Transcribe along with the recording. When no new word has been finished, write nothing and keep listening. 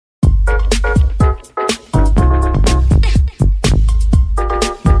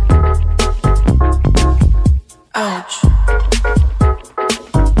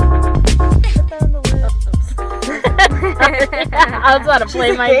how to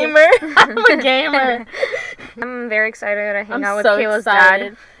play my gamer. I'm a gamer. I'm very excited to hang out with so Kayla's excited.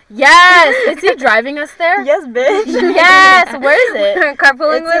 dad. Yes! Is he driving us there? Yes, bitch. Yes! Where is it?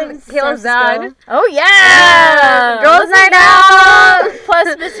 Carpooling It's with in Kayla's San dad. Oh, yeah! Girls' night out!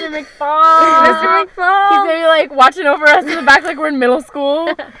 Plus Mr. McFall. Mr. He's McFall. gonna be like watching over us in the back like we're in middle school.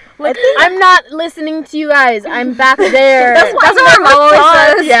 Like, I'm not listening to you guys. I'm back there. That's what our mom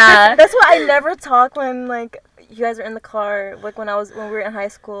always says. Yeah. That's why I never talk when like you guys are in the car, like when we were in high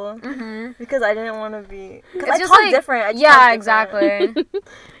school, because I didn't want to be. Because I talk different. I just talk exactly.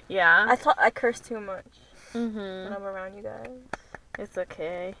 Yeah. I curse too much when when I'm around you guys. It's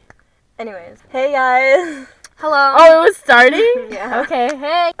okay. Anyways, hey guys. Hello. Oh, it was starting? Yeah. Okay,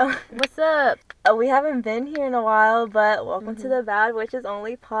 hey. What's up? We haven't been here in a while, but welcome to the Bad Witches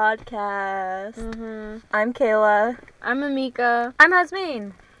Only podcast. I'm Keila. I'm Umika. I'm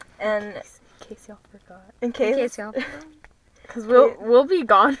Jazmin. And In case y'all forgot. in case y'all. Because we'll be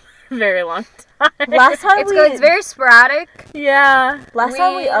gone for a very long time. last time It's very sporadic. Yeah. Last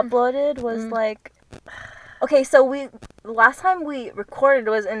time we uploaded was like, okay, so last time we recorded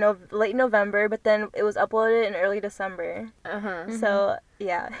was in late November, but then it was uploaded in early December. So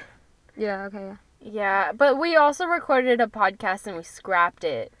yeah. Yeah, okay, Yeah, but we also recorded a podcast and we scrapped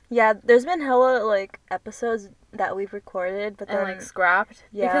it. Yeah, there's been hella like episodes that we've recorded, but then And like scrapped.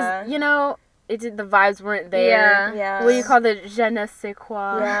 Yeah. Because, the vibes weren't there. Yeah. What do you call it? Je ne sais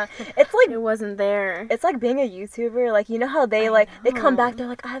quoi. Yeah, it's like It wasn't there. it's like being a YouTuber. Like, you know how they they come back, they're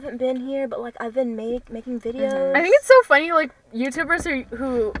like, I haven't been here, but like I've been making videos. I think it's so funny, like, YouTubers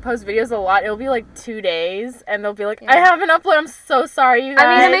who post videos a lot, it'll be like 2 days, and they'll be like, I haven't uploaded, I'm so sorry, you guys.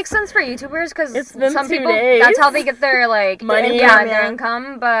 I mean, it makes sense for YouTubers, because It's been some 2 people, days. that's how they get their, like, Money. their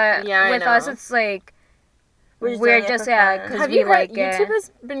income, but I with know. us, it's like, We're we're doing it just, for yeah, fun. because Have we you heard, like YouTube it.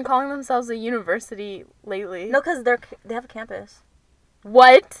 has been calling themselves a university lately. No, because they have a campus.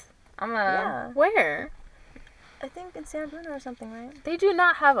 What? Yeah, Where? I think in San Bruno or something, right? They do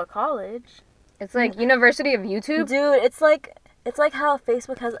not have a college. It's like University of YouTube. Dude, it's like how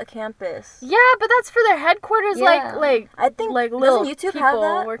Facebook has a campus. Yeah, but that's for their headquarters, Yeah. like I think like little YouTube people have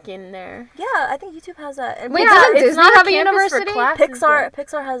that? working there. Yeah, I think YouTube has that. And Wait, Yeah, doesn't it's Disney not have a campus for university? classes,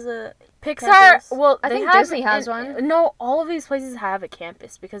 Pixar has a Pixar, campus. well, I they think have Disney has one. No, all of these places have a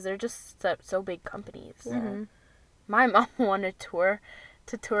campus because they're just so big companies. Yeah. My mom wanted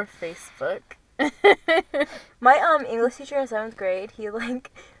to tour Facebook. My English teacher in 7th grade, he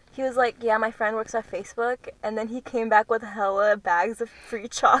was like, yeah, my friend works at Facebook, and then he came back with hella bags of free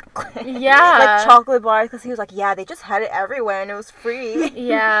chocolate. Yeah. Like chocolate bars, because he was like, yeah, they just had it everywhere, and it was free.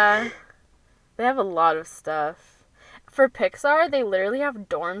 Yeah. They have a lot of stuff. For Pixar, they literally have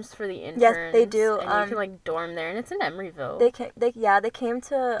dorms for the interns. Yes, they do. And you can, dorm there, and it's in Emeryville. They came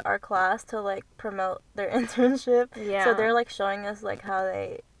to our class to, like, promote their internship. Yeah. So they're, like, showing us, like, how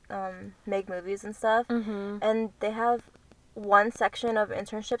they make movies and stuff. And they have one section of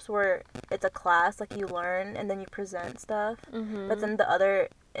internships where it's a class, like, you learn and then you present stuff. But then the other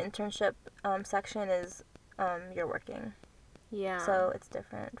internship section is you're working. Yeah. So it's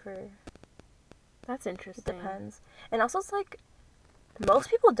different for... That's It interesting. depends. And also, it's like, most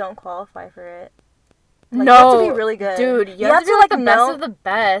people don't qualify for it. No. You have to be really good. Dude, you have to be, like, the best of the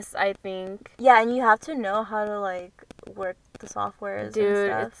best, I think. Yeah, and you have to know how to, like, work the softwares and Dude,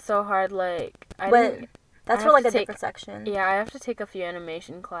 stuff. it's so hard, like... But that's I for, have like, to a take- different section. Yeah, I have to take a few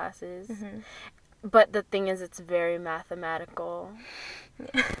animation classes. But the thing is, it's very mathematical.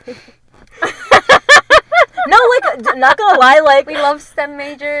 No, like, not gonna lie, like... We love STEM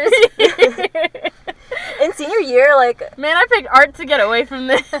majors. In senior year, like... Man, I picked art to get away from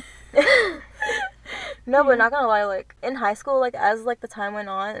this. No, but not gonna lie, like, in high school, like, as, like, the time went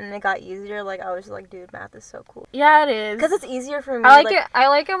on and it got easier, like, I was just like, dude, math is so cool. Yeah, it is. Because it's easier for me. I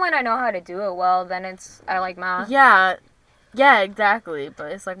like it when I know how to do it well, then I like math. Yeah. Yeah, exactly.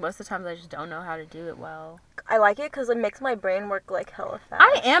 But it's like most of the times I just don't know how to do it well. I like it because it makes my brain work, like, hella fast.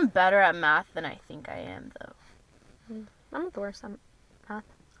 I am better at math than I think I am, though. I'm not the worst at math.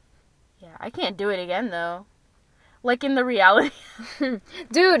 Yeah, I can't do it again, though. Like in the reality. Dude,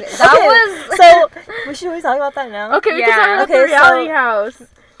 that was... So, should we talk about that now? Okay, we Yeah. can talk about Okay, the reality so- house.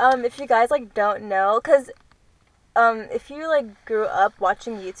 If you guys, like, don't know, because, if you, like, grew up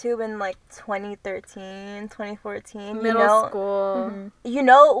watching YouTube in, like, 2013, 2014, Middle school. you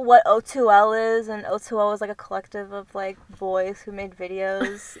know what O2L is, and O2L was, like, a collective of, like, boys who made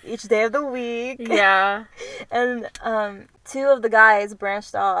videos each day of the week. Yeah. And, two of the guys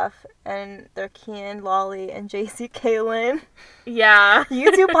branched off, and they're Kian, Lolly, and JC Kaylin. Yeah.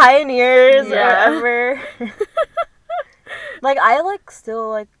 YouTube pioneers, Yeah. or whatever. Like, I, like, still,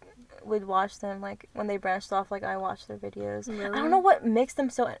 like, would watch them, like, when they branched off, like, I watched their videos. Really? I don't know what makes them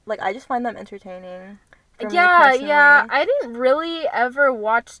so, like, I just find them entertaining. Yeah, I didn't really ever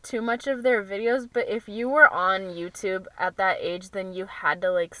watch too much of their videos, but if you were on YouTube at that age, then you had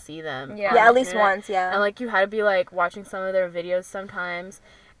to, like, see them. Yeah, at least once, yeah. And, like, you had to be, like, watching some of their videos sometimes.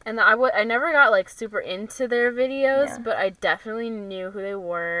 And I never got, like, super into their videos, but I definitely knew who they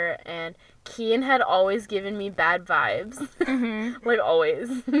were, and Kian had always given me bad vibes. Mm-hmm. Like,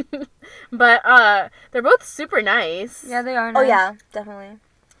 always. But, they're both super nice. Yeah, they are nice. Oh, yeah, definitely.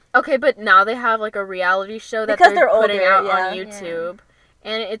 Okay, but now they have, like, a reality show that because they're older, putting out on YouTube. Yeah.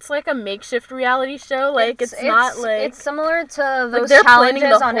 And it's, like, a makeshift reality show. Like, it's not, like... It's similar to those like,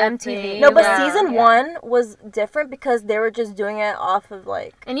 challenges on MTV. Thing. No, but season 1 was different because they were just doing it off of,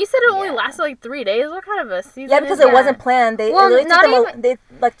 like... And you said it only lasted, like, 3 days? What kind of a season Yeah, because it wasn't planned. They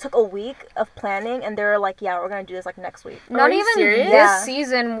they took a week of planning, and they were like, yeah, we're going to do this, like, next week. Not even serious? This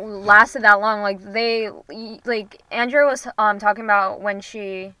season lasted that long. Like, Andrew was talking about when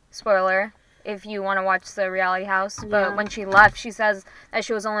she... Spoiler... if you want to watch the reality house, but when she left, she says that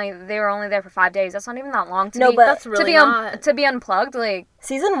they were only there for 5 days. That's not even that long but that's really to be unplugged. Like,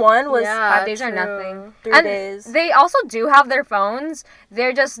 season 1 was 5 days or nothing. 3 days. They also do have their phones.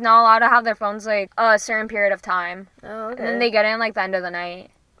 They're just not allowed to have their phones like a certain period of time. Oh, okay. And then they get in like the end of the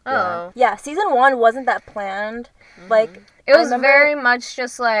night. Oh. Yeah, season 1 wasn't that planned. Mm-hmm. Like, it was very much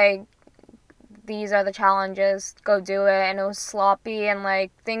just like, these are the challenges, go do it, and it was sloppy, and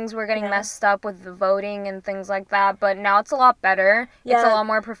like things were getting messed up with the voting and things like that, but now it's a lot better. It's a lot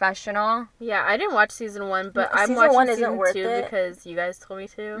more professional. Yeah, I didn't watch season 1, but I'm watching season 2 because you guys told me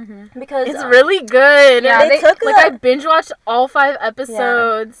to. Mm-hmm. Because it's really good. Yeah, I binge watched all 5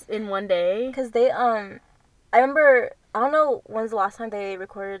 episodes in one day. Because they I remember, I don't know when's the last time they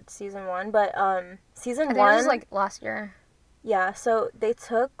recorded season 1, but season 1 it was like last year. Yeah, so they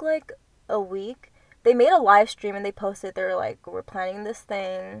took like a week. They made a live stream and they posted. They were like, we're planning this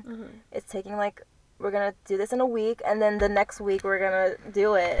thing. Mm-hmm. It's taking like, we're gonna do this in a week, and then the next week we're gonna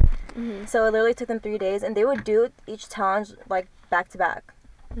do it. Mm-hmm. So it literally took them 3 days, and they would do each challenge like back to back.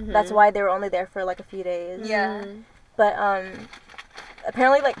 Mm-hmm. That's why they were only there for like a few days. Yeah. But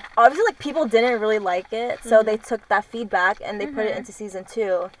apparently, like, obviously, like, people didn't really like it, so they took that feedback and they put it into season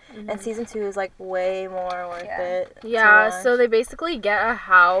 2. And season 2 is like way more worth it. Yeah, so they basically get a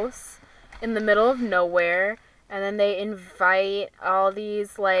house in the middle of nowhere, and then they invite all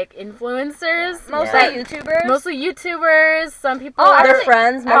these, like, influencers. Mostly YouTubers. Some people they're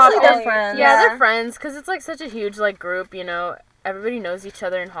friends. Mostly they're friends. Yeah, they're friends, because it's, like, such a huge, like, group, you know. Everybody knows each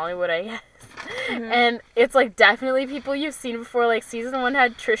other in Hollywood, I guess. Mm-hmm. And it's, like, definitely people you've seen before. Like, season 1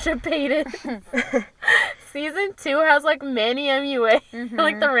 had Trisha Paytas. Season 2 has, like, Manny MUA.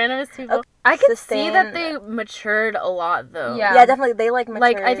 Like, the randomest people. Okay. I could see that they matured a lot, though. Yeah, definitely. They, like, matured.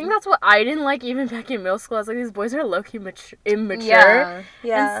 Like, I think that's what I didn't like even back in middle school. I was like, these boys are low-key immature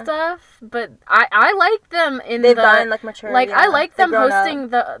and stuff. But I like them in They've gotten, like, mature. Like, I like them hosting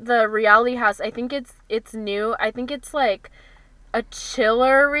the reality house. I think it's new. I think it's, like, a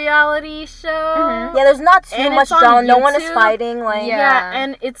chiller reality show. Mm-hmm. Yeah, there's not too much drama. No one is fighting. Like, yeah,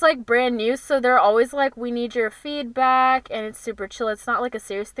 and it's like brand new, so they're always like, we need your feedback, and it's super chill. It's not like a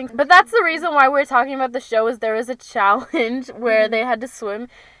serious thing. But that's the reason why we're talking about the show, is there was a challenge where they had to swim.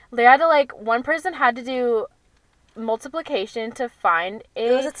 They had to, like, one person had to do multiplication to find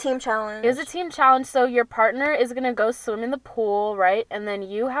it was a team challenge. It was a team challenge, so your partner is gonna go swim in the pool, right? And then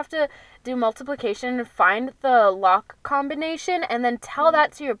you have to do multiplication and find the lock combination, and then tell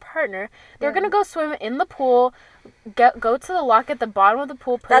that to your partner. They're gonna go swim in the pool, go to the lock at the bottom of the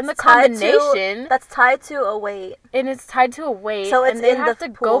pool, put in the combination. That's tied to a weight. And it's tied to a weight. So it's and they in have the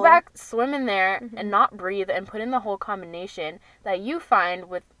to pool. go back, swim in there, and not breathe, and put in the whole combination that you find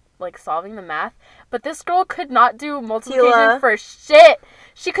with, like, solving the math. But this girl could not do multiplication for shit.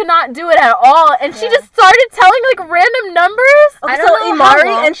 She could not do it at all, and she just started telling, like, random numbers. Okay, so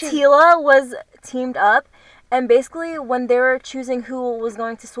Imari and Tila was teamed up, and basically when they were choosing who was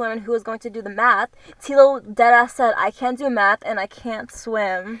going to swim and who was going to do the math, Tila deadass said, I can't do math and I can't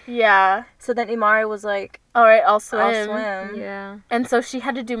swim. Yeah. So then Imari was like, alright, I'll swim. Yeah. And so she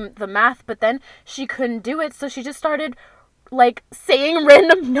had to do the math, but then she couldn't do it, so she just started, like, saying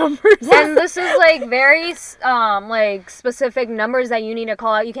random numbers. And this is, like, very, like, specific numbers that you need to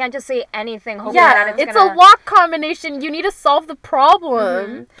call out. You can't just say anything hoping that it's a lock combination. You need to solve the problem.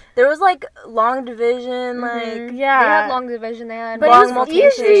 Mm-hmm. There was, like, long division, like... They had long division. They had long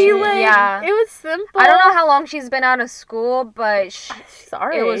multiplication. Easy, like, it was simple. I don't know how long she's been out of school, but she's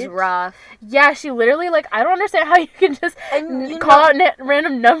our age. It was rough. Yeah, she literally, like, I don't understand how you can just call out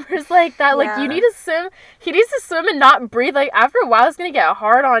random numbers like that. Like, you need to swim. He needs to swim and not breathe. like, after a while, it's gonna get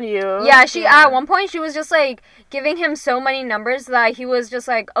hard on you. Yeah, at one point, she was just, like, giving him so many numbers that he was just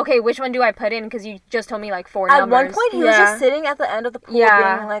like, okay, which one do I put in? Because you just told me, like, 4 numbers. At one point, he was just sitting at the end of the pool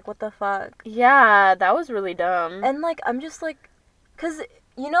being like, what the fuck? Yeah, that was really dumb. And, like, I'm just like, because,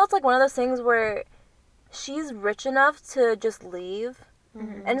 you know, it's, like, one of those things where she's rich enough to just leave.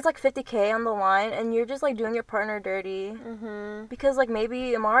 Mm-hmm. And it's like $50K on the line, and you're just like doing your partner dirty. Mm-hmm. Because like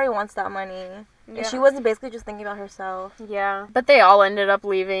maybe Amari wants that money. Yeah. And she wasn't basically just thinking about herself. Yeah. But they all ended up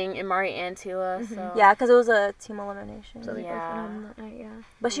leaving, Amari and Tila. Mm-hmm. So. Yeah, because it was a team elimination. So they both went home that night,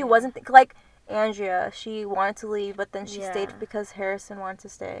 But she wasn't, like Andrea, she wanted to leave, but then she stayed because Harrison wanted to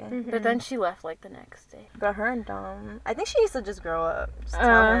stay. Mm-hmm. But then she left like the next day. But her and Dom, I think she needs to just grow up. Just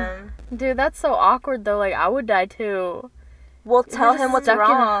tell him. Dude, that's so awkward though. Like, I would die too. Well, tell him what's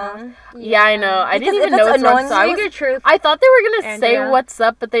wrong. Yeah, I know. I didn't even know what's wrong. So I thought they were gonna say what's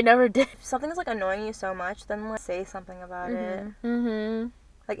up, but they never did. If something's like annoying you so much, then like say something about it. Mm-hmm.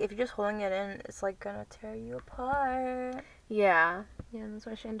 Like if you're just holding it in, it's like gonna tear you apart. Yeah. Yeah, and that's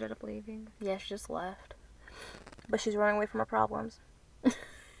why she ended up leaving. Yeah, she just left. But she's running away from her problems.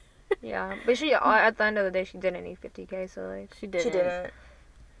 Yeah, but she at the end of the day she didn't need $50K, so like she didn't.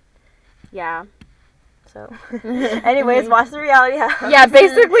 Yeah. So, anyways, watch the reality house. Yeah,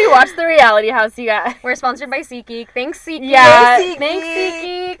 basically watch the reality house, you guys. We're sponsored by SeatGeek. Thanks, SeatGeek. Yeah,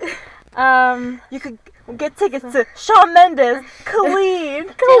 thanks, SeatGeek. You could get tickets to Shawn Mendes,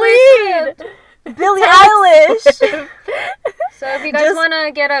 Khalid, Billie Eilish. So if you guys want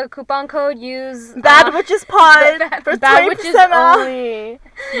to get a coupon code, use Bad Witches Pod for 20% off. Only.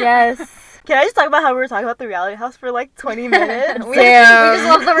 Yes. Can I just talk about how we were talking about the reality house for like 20 minutes? we just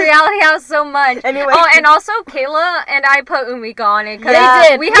love the reality house so much. Anyway. Oh, and also Kayla and I put Umika on it. Yeah, they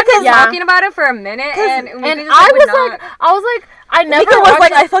did. We have been talking about it for a minute, and Umika I was like, I never was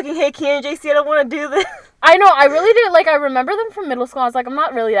like, I fucking hate Key and JC. I don't want to do this. I know, I really did. Like, I remember them from middle school. I was like, I'm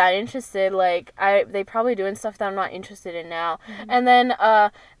not really that interested. Like, they probably doing stuff that I'm not interested in now. Mm-hmm. And then,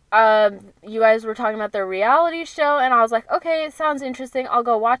 you guys were talking about the reality show, and I was like, okay, it sounds interesting. I'll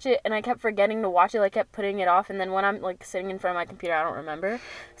go watch it. And I kept forgetting to watch it. Like, kept putting it off. And then when I'm, like, sitting in front of my computer, I don't remember.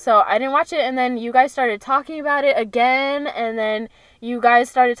 So I didn't watch it. And then you guys started talking about it again. And then you guys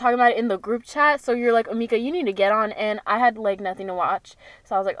started talking about it in the group chat. So you're like, Umika, you need to get on. And I had, like, nothing to watch.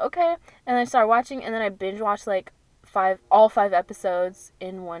 So I was like, okay. And then I started watching. And then I binge watched, like, all 5 episodes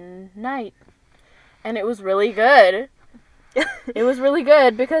in one night. And it was really good. It was really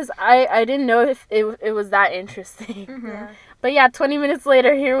good because I didn't know if it was that interesting. Mm-hmm. Yeah. But yeah, 20 minutes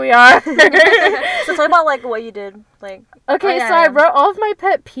later, here we are. So talk about like what you did. Like okay, I wrote all of my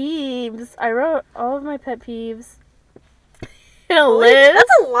pet peeves. In a list.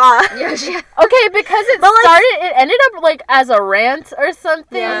 That's a lot. Yeah. Okay, because it ended up like as a rant or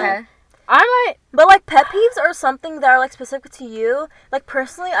something. Yeah. I might. But, like, pet peeves are something that are, like, specific to you. Like,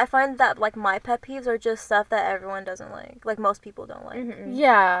 personally, I find that, like, my pet peeves are just stuff that everyone doesn't like. Like, most people don't like. Mm-hmm.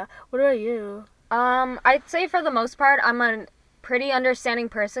 Yeah. What about you? I'd say for the most part, I'm a pretty understanding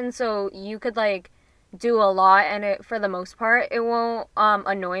person, so you could, like, do a lot, and for the most part, it won't,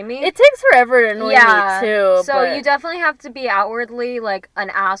 annoy me. It takes forever to annoy me, too. So you definitely have to be outwardly, like, an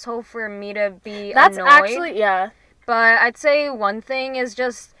asshole for me to be That's annoyed. Actually, yeah. But I'd say one thing is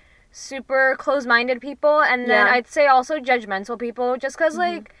just super close-minded people, and then I'd say also judgmental people, just because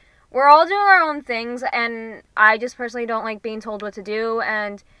like we're all doing our own things, and I just personally don't like being told what to do.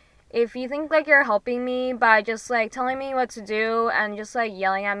 And if you think like you're helping me by just like telling me what to do and just like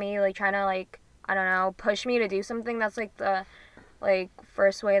yelling at me, like trying to like, I don't know, push me to do something, that's like the like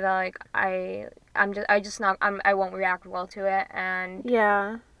first way that like I won't react well to it. And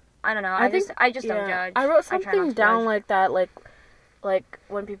I don't know, I just don't judge. I wrote something down like that, like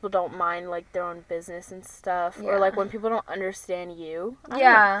when people don't mind like their own business and stuff, or like when people don't understand you. I don't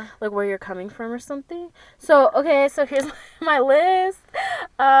know, like where you're coming from or something. So here's my list.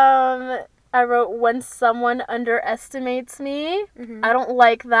 I wrote when someone underestimates me. Mm-hmm. I don't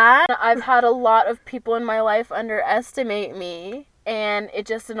like that. I've had a lot of people in my life underestimate me, and it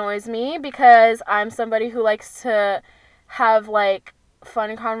just annoys me because I'm somebody who likes to have like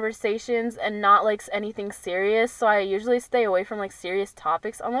fun conversations and not like anything serious, so I usually stay away from like serious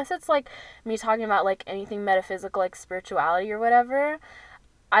topics unless it's like me talking about like anything metaphysical, like spirituality or whatever.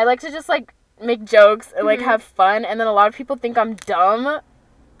 I like to just like make jokes and like have fun, and then a lot of people think I'm dumb.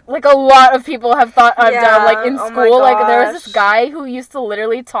 Like a lot of people have thought I'm dumb. Like in school, like there was this guy who used to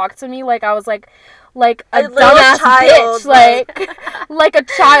literally talk to me like I was like a dumbass bitch, like a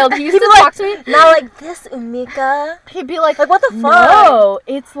child. He used to talk to me. Not like this, Umika. He'd be like, what the fuck? No,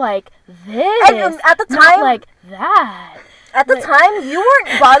 it's like this. And at the time, not like that. At the time, you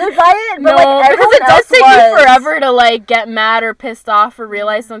weren't bothered by it, but No, like because everyone it does else take was. you forever to like get mad or pissed off or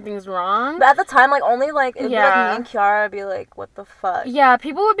realize something's wrong. But at the time, like only like it'd be like Yeah. me and Kiara would be like, "What the fuck?" Yeah,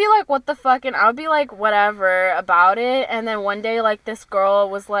 people would be like, what the fuck? And I would be like, whatever about it. And then one day, like, this girl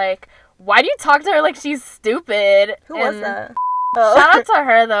was like, why do you talk to her like she's stupid? Who was And that? Shout out to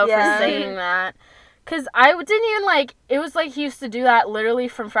her, though, Yeah. for saying that. Because I didn't even, like, it was like he used to do that literally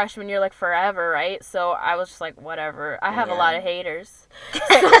from freshman year, like, forever, right? So I was just like, whatever. I have a lot of haters.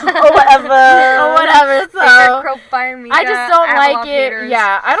 Or whatever. Or whatever, so. I just don't like it. Haters.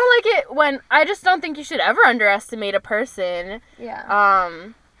 Yeah, I don't like it when, I just don't think you should ever underestimate a person. Yeah.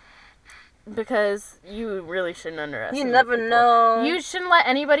 Because you really shouldn't underestimate You never people. know. You shouldn't let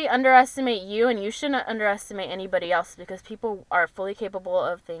anybody underestimate you, and you shouldn't underestimate anybody else, because people are fully capable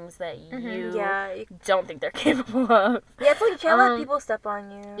of things that you don't think they're capable of. Yeah, it's like you can't let people step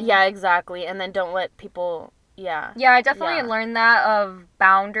on you. Yeah, exactly. And then don't let people... Yeah. Yeah, I definitely learned that of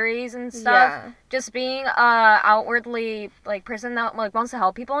boundaries and stuff. Yeah. Just being outwardly like person that like wants to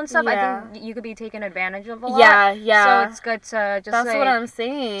help people and stuff. Yeah. I think you could be taken advantage of a lot. Yeah. So it's good to just That's what I'm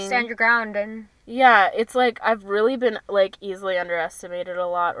saying. stand your ground and. Yeah, it's like I've really been like easily underestimated a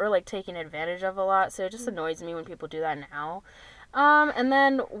lot or like taken advantage of a lot. So it just annoys me when people do that now. And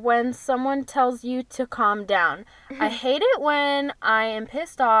then when someone tells you to calm down, I hate it when I am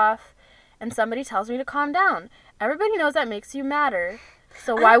pissed off and somebody tells me to calm down. Everybody knows that makes you madder.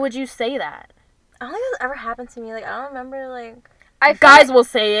 So why would you say that? I don't think that's ever happened to me. Like, I don't remember, like... Guys will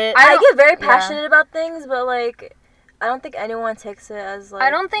say it. I get very passionate about things, but, like, I don't think anyone takes it as, like...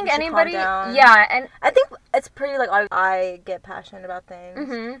 I don't think anybody... Calm down. Yeah, and... I think it's pretty, like, I get passionate about things.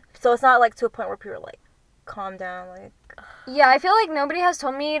 Mm-hmm. So it's not, like, to a point where people are, like, calm down, like... Yeah, I feel like nobody has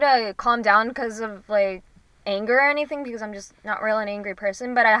told me to calm down because of, like, anger or anything, because I'm just not really an angry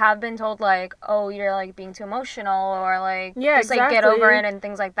person, but I have been told, like, oh, you're, like, being too emotional, or, like, just, like, get over it and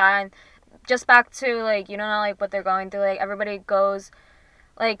things like that, and just back to, like, you don't know, like, what they're going through, like, everybody goes,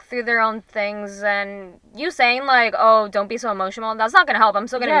 like, through their own things, and you saying, like, oh, don't be so emotional, that's not gonna help. I'm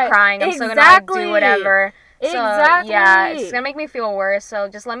still gonna be crying, I'm still gonna, like, do whatever. So, yeah, it's gonna make me feel worse, so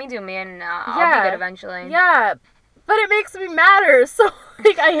just let me do me, and I'll be good eventually. Yeah, but it makes me madder, so,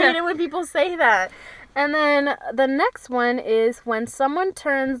 like, I hate it when people say that. And then the next one is when someone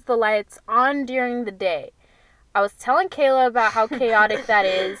turns the lights on during the day. I was telling Keila about how chaotic that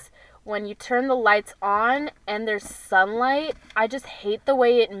is when you turn the lights on and there's sunlight. I just hate the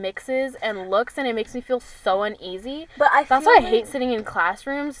way it mixes and looks, and it makes me feel so uneasy. But That's why I hate sitting in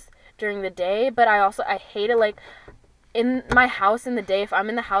classrooms during the day, but I hate it, like, in my house in the day. If I'm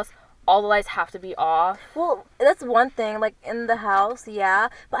in the house, all the lights have to be off. Well, that's one thing, like, in the house, yeah.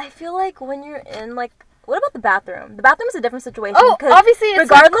 But I feel like when you're in, like, what about the bathroom? The bathroom is a different situation. Oh, obviously it's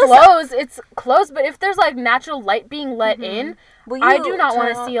closed. It's closed, but if there's, like, natural light being let in, I do not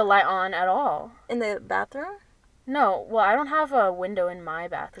want to see a light on at all. In the bathroom? No, well, I don't have a window in my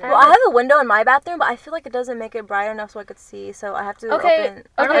bathroom. Well, I have a window in my bathroom, but I feel like it doesn't make it bright enough so I could see, so I have to turn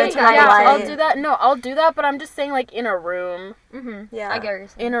on the light. I'll do that. No, I'll do that, but I'm just saying, like, in a room. Mm-hmm. Yeah. I get what you're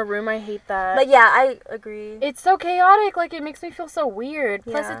saying. In a room, I hate that. But yeah, I agree. It's so chaotic. Like, it makes me feel so weird.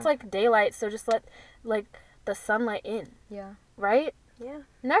 Plus, it's, like, daylight, so just let, like, the sunlight in. Yeah. Right? Yeah.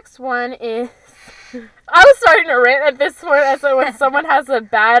 Next one is... I was starting to rant at this one as when someone has a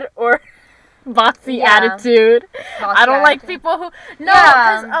bad or... bossy attitude. I don't like people who because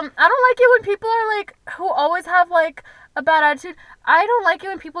I don't like it when people are like who always have like a bad attitude. I don't like it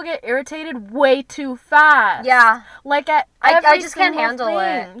when people get irritated way too fast. Yeah, like at I just can't handle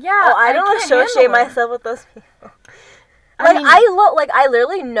it. Yeah, I don't associate myself with those people. Like, I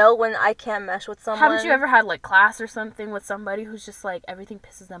literally know when I can't mesh with someone. Haven't you ever had, like, class or something with somebody who's just, like, everything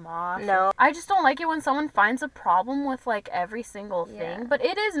pisses them off? No. I just don't like it when someone finds a problem with, like, every single thing. But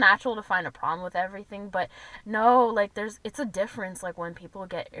it is natural to find a problem with everything. But, no, like, it's a difference, like, when people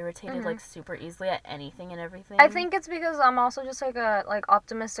get irritated, like, super easily at anything and everything. I think it's because I'm also just, like, a, like,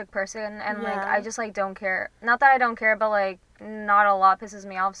 optimistic person. And, like, I just, like, don't care. Not that I don't care, but, like, not a lot pisses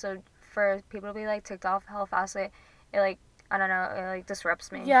me off. So, for people to be, like, ticked off hell fast, it like, I don't know, it, like,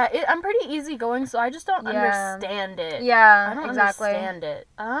 disrupts me. Yeah, I'm pretty easygoing, so I just don't understand it. Yeah, I don't understand it.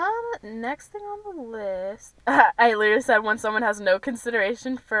 Next thing on the list, I literally said when someone has no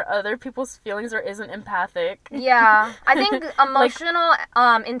consideration for other people's feelings or isn't empathic. Yeah, I think emotional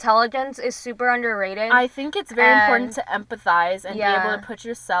intelligence is super underrated. I think it's very important to empathize and be able to put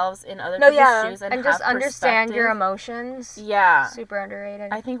yourselves in other people's shoes and just understand your emotions. Yeah. Super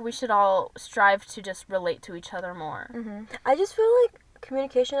underrated. I think we should all strive to just relate to each other more. Mm-hmm. I just feel like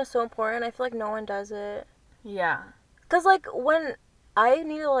communication is so important. I feel like no one does it. Yeah. Because, like, when I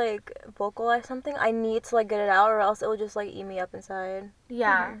need to, like, vocalize something. I need to, like, get it out, or else it will just, like, eat me up inside.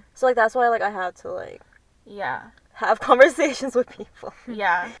 Yeah. So, like, that's why, like, I had to, like, Yeah. have conversations with people.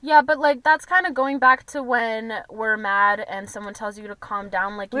 Yeah. Yeah, but, like, that's kind of going back to when we're mad and someone tells you to calm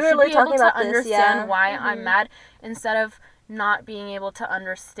down. Like, you We were should literally be able talking to about this, understand yeah. why I'm mad instead of not being able to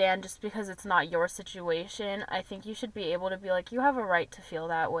understand just because it's not your situation. I think you should be able to be like, you have a right to feel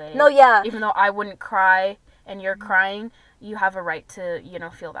that way. No, yeah. Even though I wouldn't cry and you're crying, you have a right to, you know,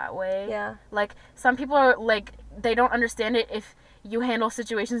 feel that way. Yeah. Like, some people are, like, they don't understand it if you handle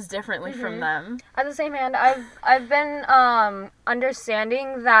situations differently from them. At the same hand, I've been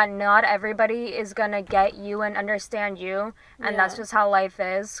understanding that not everybody is gonna get you and understand you, and that's just how life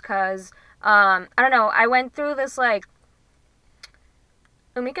is. Cause I don't know. I went through this, like,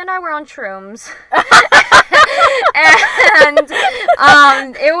 Umika and I were on shrooms.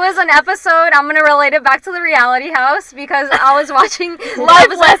 And it was an episode, I'm gonna relate it back to the reality house because I was watching Life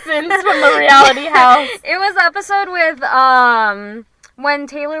lessons from the reality house. It was an episode with when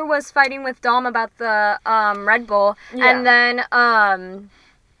Taylor was fighting with Dom about the Red Bull, and then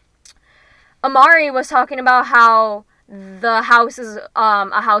Amari was talking about how the house is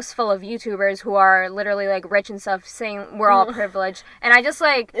a house full of YouTubers who are literally, like, rich and stuff, saying we're all privileged. And I just,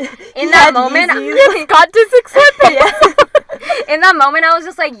 like, in that moment, got this accepted. in that moment, I was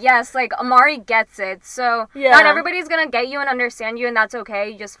just like, yes, like, Amari gets it. So not everybody's gonna get you and understand you, and that's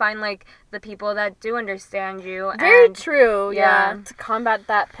okay. You just find, like, the people that do understand you. Very true. Yeah. To combat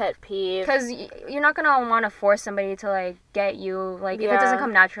that pet peeve. Because you're not gonna want to force somebody to, like, get you. Like, if it doesn't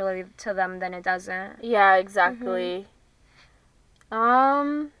come naturally to them, then it doesn't. Yeah, exactly.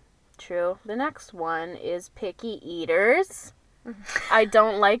 True. The next one is picky eaters. I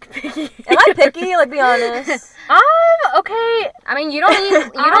don't like picky eaters. Am I picky? Like, be honest. Okay. I mean, you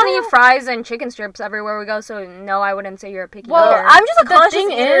don't eat fries and chicken strips everywhere we go, so no, I wouldn't say you're a picky Well, eater. I'm just a conscious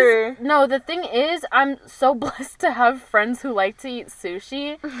eater. The thing is, I'm so blessed to have friends who like to eat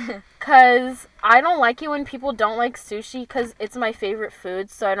sushi, because I don't like it when people don't like sushi, because it's my favorite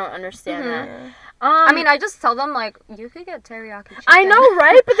food, so I don't understand that. I mean, I just tell them, like, you could get teriyaki chicken. I know,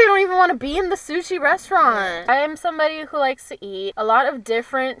 right? But they don't even want to be in the sushi restaurant. I am somebody who likes to eat a lot of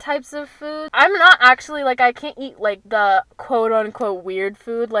different types of food. I'm not actually, like, I can't eat, like, the quote-unquote weird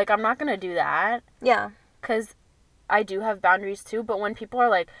food. Like, I'm not gonna do that. Yeah. Because I do have boundaries, too. But when people are,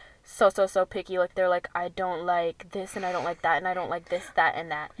 like, so picky, like, they're like, I don't like this, and I don't like that, and I don't like this, that, and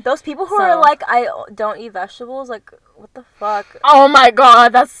that. Those people who are like, I don't eat vegetables, like, what the fuck? Oh my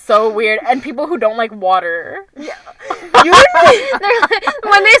god, that's so weird. And people who don't like water. Yeah. They're like,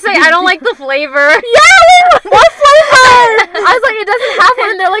 when they say, I don't like the flavor. Yeah, what flavor? I was like, it doesn't have one,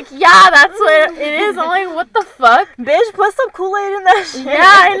 and they're like, yeah, that's what it is. I'm like, what the fuck? Bitch, put some Kool-Aid in that shit. Yeah,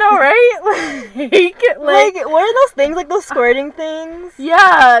 I know, right? Like, what are those things? Like, those squirting things?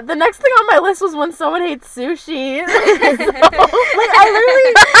 Yeah, the next thing on my list was when someone hates sushi. Like, I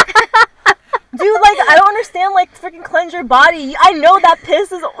literally... Dude, like, I don't understand, like, freaking cleanse your body. I know that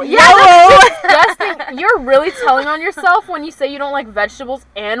piss is yellow. That's disgusting. You're really telling on yourself when you say you don't like vegetables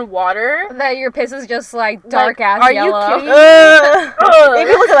and water. That your piss is just, like, dark-ass are yellow. You kidding me?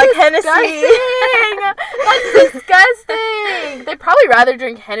 Maybe look like Hennessy. That's disgusting. They'd probably rather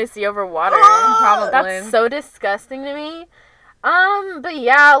drink Hennessy over water. Probably. That's so disgusting to me. But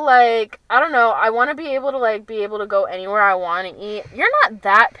yeah, like, I don't know. I want to be able to go anywhere I want to eat. You're not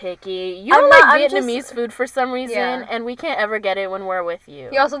that picky. You don't like Vietnamese food for some reason, and we can't ever get it when we're with you.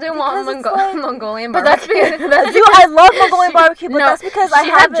 You also didn't want Mongolian But barbecue. Dude, I love Mongolian barbecue, but that's because I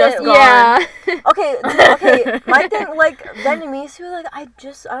haven't. Just gone. Yeah. Okay. My thing, like, Vietnamese food, like, I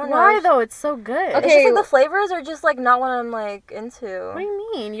don't know. Why though? It's so good. It's just, like, the flavors are just, like, not what I'm, like, into. What do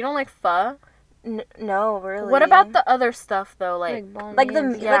you mean? You don't like pho? No, really. What about the other stuff though? Like the yeah. like,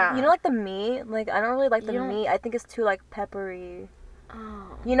 you know, like the meat. Like, I don't really like the meat. I think it's too, like, peppery.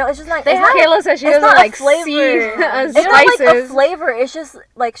 Oh. You know, it's just like Kayla says she doesn't like flavor. spices. It's not like a flavor. It's just,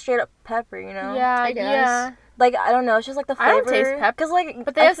 like, straight up pepper. You know. Yeah, I guess. Yeah. Like, I don't know. It's just like the flavor. I don't taste pepper. 'Cause, like,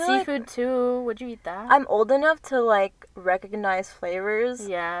 but they have seafood too. Would you eat that? I'm old enough to, like, recognize flavors.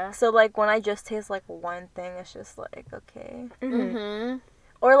 Yeah. So, like, when I just taste, like, one thing, it's just like, okay. Mm-hmm.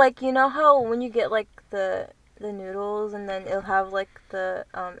 Or, like, you know how when you get, like, the noodles and then it'll have, like, the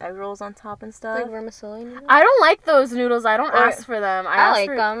egg rolls on top and stuff? Like vermicelli noodles? I don't like those noodles. I don't ask for them. I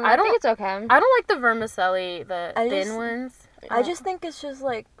like them. I think it's okay. I don't like the vermicelli, the thin ones. I just think it's just,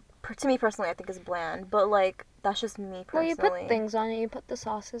 like, to me personally, I think it's bland. But, like, that's just me personally. Well, you put things on it. You put the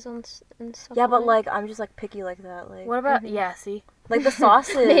sauces on and stuff. Yeah, but, like, I'm just, like, picky like that. Like, what about, yeah, see? Like the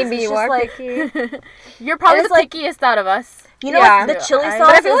sauces. Maybe it's you just are like, picky. You're probably the It's like- pickiest out of us. you know Yeah. what? The chili I- sauce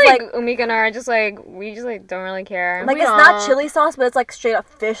But I feel is like like Umika and I are just like, we just like don't really care. like We it's not don't. chili sauce, but it's like straight up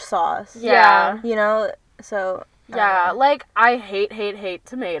fish sauce. Yeah. You know, so Yeah, like, I hate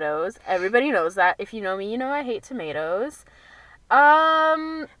tomatoes. Everybody knows that. If you know me, you know I hate tomatoes.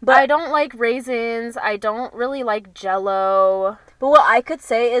 But- I don't like raisins. I don't really like Jell-O. But what I could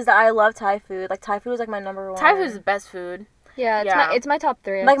say is that I love Thai food. Like Thai food is like my number one. Thai food is the best food. yeah, yeah. my top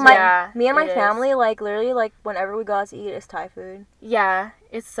 3. Like my Yeah, me and my it is. family, like literally, like whenever we go out to eat, it's Thai food. Yeah,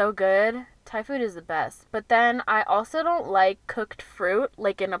 it's so good. Thai food is the best. But then I also don't like cooked fruit,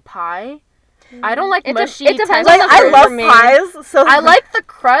 like in a pie. I don't like It mushy. depends texture. on the I fruit love for me. pies, so I like the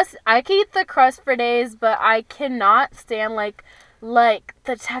crust. I can eat the crust for days, but I cannot stand like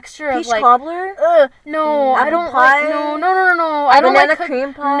the texture peach of like. cobbler, No, I apple don't pie, like. No. I don't banana like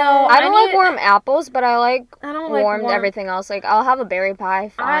cream pie. No, I don't I like need- warm apples, but I like I don't like warmed warm- everything else. Like I'll have a berry pie,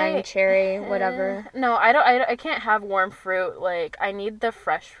 fine, I- cherry, whatever. No, I don't. I can't have warm fruit. Like I need the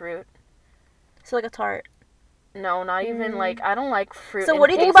fresh fruit. So like a tart. No, not even like I don't like fruit. So in what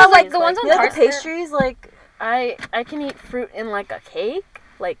do you think pastries, about like the ones on you know the tarts? pastries, like, I can eat fruit in like a cake,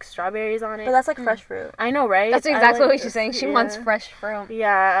 like strawberries on it. but that's like fresh fruit. I know, right? That's I exactly like what she's this- saying. She yeah. wants fresh fruit.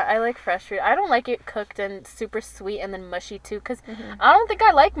 Yeah, I like fresh fruit. I don't like it cooked and super sweet and then mushy too, because I don't think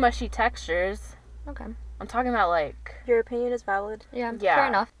I like mushy textures. Okay. I'm talking about like. Your opinion is valid. Yeah, Yeah. fair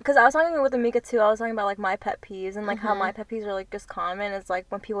enough. Because I was talking with Umika too. I was talking about like my pet peeves and like how Mhm. my pet peeves are like just common. It's like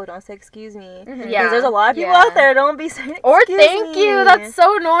when people don't say excuse me. Mhm. Yeah. Because there's a lot of people Yeah. out there don't be saying Or excuse thank me. you. That's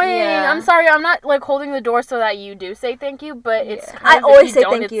so annoying. Yeah. I'm sorry. I'm not like holding the door so that you do say thank you, but it's Yeah. kind I of, if always you say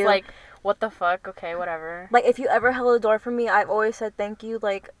don't, thank it's you. like, what the fuck? Okay, whatever. Like if you ever held the door for me, I've always said thank you.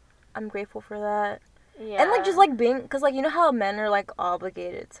 Like I'm grateful for that. Yeah. And like just like being, because like you know how men are like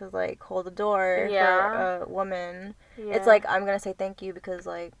obligated to like hold the door Yeah. for a woman. Yeah. It's like I'm gonna say thank you because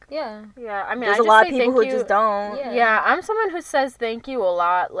like Yeah. Yeah. I mean, there's I a just lot of say people thank who you. just don't. Yeah. Yeah, I'm someone who says thank you a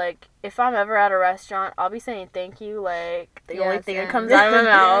lot. Like, if I'm ever at a restaurant, I'll be saying thank you. Like, the only Yeah, thing that same. comes out of my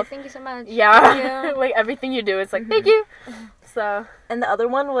mouth. Thank you so much. Yeah. Thank you. Like, everything you do, it's like, thank you. So. And the other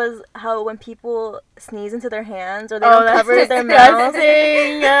one was how when people sneeze into their hands or they Oh, don't that's cover their mouths.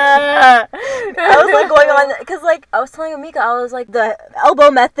 disgusting. I was like going on because like I was telling Umika, I was like the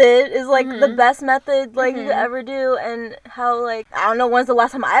elbow method is like the Mhm. best method like you could Mhm. ever do, and how like I don't know when's the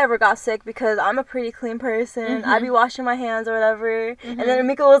last time I ever got sick because I'm a pretty clean person. I be washing my hands or whatever, and then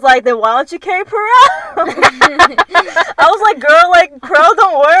Umika was like, then why don't you carry Purell? I was like, girl, like Purell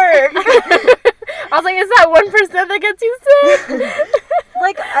don't work. I was like, is that 1% that gets you sick?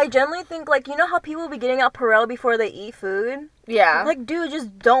 Like I generally think like you know how people be getting out Purell before they eat food. Yeah. Like, dude,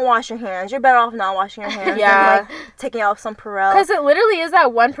 just don't wash your hands. You're better off not washing your hands Yeah. than, like, taking out some Purell. Because it literally is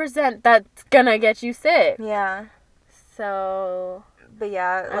that 1% that's gonna get you sick. Yeah. So. But,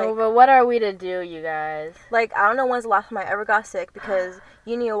 yeah, Oh, but what are we to do, you guys? like, I don't know when's the last time I ever got sick because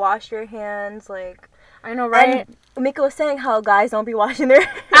you need to wash your hands, like... I know, right? And Mika was saying how guys don't be washing their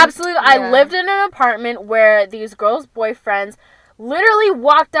hands. Absolutely. I Yeah. lived in an apartment where these girls' boyfriends literally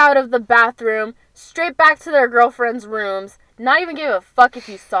walked out of the bathroom straight back to their girlfriends' rooms, not even give a fuck if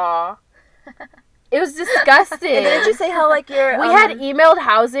you saw. It was disgusting. And didn't you say how, like, your... We had emailed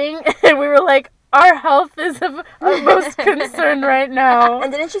housing, and we were like, our health is of utmost concern right now. And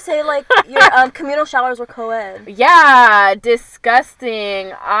didn't you say, like, your communal showers were co-ed? Yeah,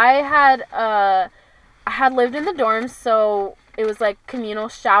 disgusting. I had lived in the dorms, so it was like communal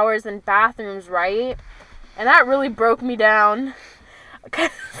showers and bathrooms, right? And that really broke me down because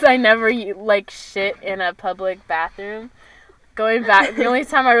I never like shit in a public bathroom. Going back, the only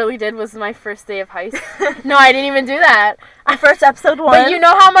time I really did was my first day of high school. No, I didn't even do that. The first episode one. But you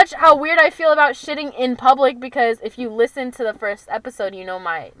know how weird I feel about shitting in public, because if you listen to the first episode, you know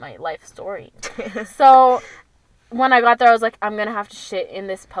my life story. So when I got there, I was like, I'm gonna have to shit in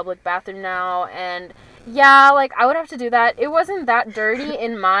this public bathroom now, and yeah, like I would have to do that. It wasn't that dirty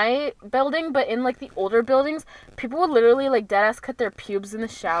in my building, but in like the older buildings, people would literally like deadass cut their pubes in the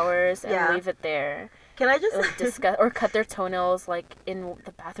showers and Yeah. leave it there. Can I It was just... disgusting. Or cut their toenails like in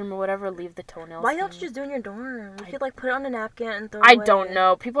the bathroom or whatever. Leave the toenails. Why don't in. you just do it in your dorm? You could, like, put it on a napkin and throw it I away. don't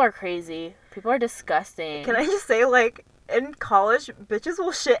know. People are crazy. People are disgusting. Can I just say, like, in college, bitches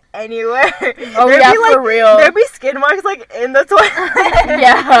will shit anywhere. Oh, There'd yeah, be, like, for real. There'd be skid marks, like, in the toilet.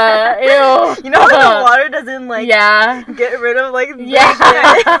 Yeah, ew. You know how the water doesn't, like, Yeah. get rid of, like, the Yeah.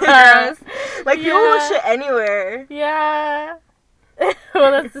 shit? Like, people will Yeah. shit anywhere. Yeah.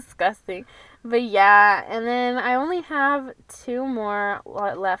 Well, that's disgusting. But yeah, and then I only have 2 more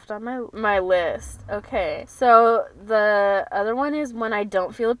left on my list. Okay, so the other one is when I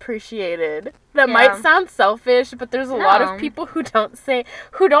don't feel appreciated. That might sound selfish, but there's a lot of people who don't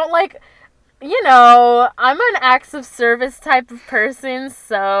like, you know, I'm an acts of service type of person,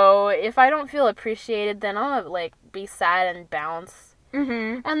 so if I don't feel appreciated, then I'll, like, be sad and bounce.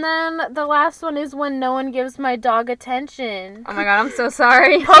 Mm-hmm. And then the last one is when no one gives my dog attention. Oh my god, I'm so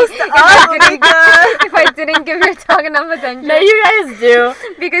sorry. Post up, Umika. If I didn't give your dog enough attention. No, you guys do.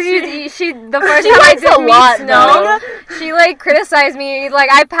 Because she the first time I did meet Snow, she like criticized me. Like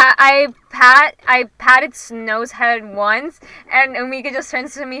I patted Snow's head once, and Umika just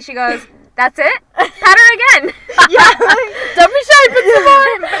turns to me. She goes, "That's it? Pat her again." Yeah. Don't be shy. Put some more.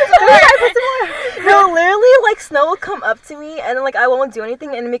 No, literally, like, Snow will come up to me, and then, like, I won't do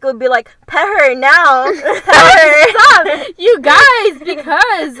anything, and Mika would be like, pet her now. Pet her. Stop. You guys,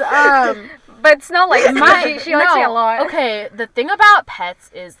 because, But Snow likes me. She likes me a lot. Okay, the thing about pets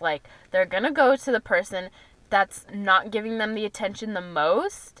is, like, they're gonna go to the person that's not giving them the attention the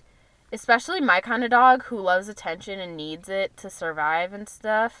most. Especially my kind of dog who loves attention and needs it to survive and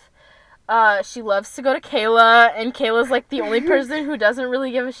stuff. She loves to go to Keila, and Kayla's, like, the only person who doesn't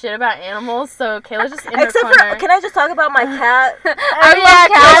really give a shit about animals, so Kayla's just in her corner. Can I just talk about my cat? I love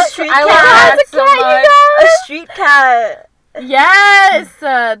cats. I love cats so much. A street cat. Yes!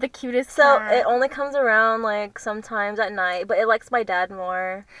 The cutest cat. It only comes around, like, sometimes at night, but it likes my dad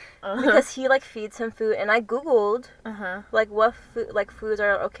more. Because he, like, feeds him food, and I Googled, like, what foods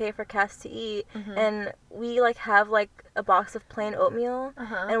are okay for cats to eat, and we, like, have, like, a box of plain oatmeal,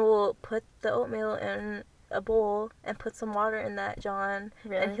 and we'll put the oatmeal in a bowl and put some water in that, John,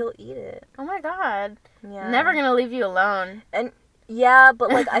 and he'll eat it. Oh my god. Yeah. Never gonna leave you alone. And, yeah, but,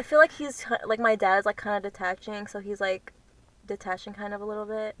 like, I feel like he's, like, my dad is, like, kind of detaching, so he's, like, detaching kind of a little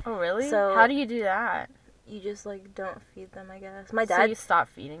bit. Oh, really? So how do you do that? You just, like, don't feed them, I guess. My dad... So you stop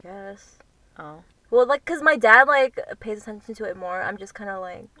feeding? Yes. Oh. Well, like, because my dad, like, pays attention to it more. I'm just kind of,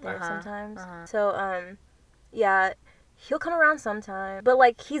 like, there sometimes. So, yeah, he'll come around sometime. But,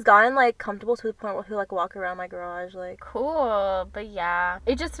 like, he's gotten, like, comfortable to the point where he'll, like, walk around my garage, like... Cool. But, yeah.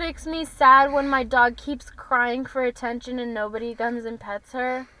 It just makes me sad when my dog keeps crying for attention and nobody comes and pets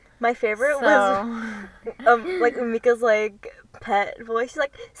her. My favorite was, like, Umika's, like, pet voice. She's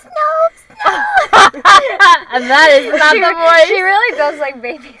like, Snow! And that is not the voice. She really does like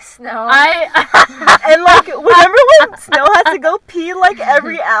baby Snow. And, like, remember when Snow has to go pee, like,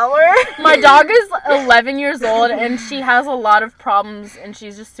 every hour? My dog is 11 years old, and she has a lot of problems, and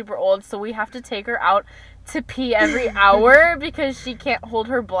she's just super old, so we have to take her out to pee every hour because she can't hold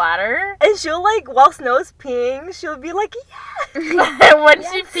her bladder. And she'll, like, while Snow's peeing, she'll be like, yeah. When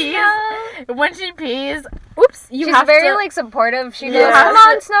she pees, oops, she's very like supportive. She goes, come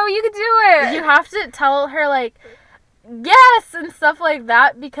on, Snow, you can do it. You have to tell her, like, yes, and stuff like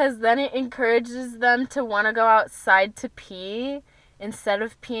that, because then it encourages them to want to go outside to pee instead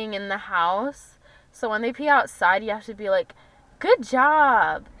of peeing in the house. So when they pee outside, you have to be like, good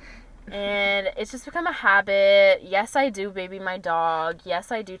job. And it's just become a habit. Yes, I do baby my dog.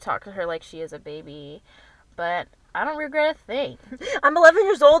 Yes, I do talk to her like she is a baby. But I don't regret a thing. I'm 11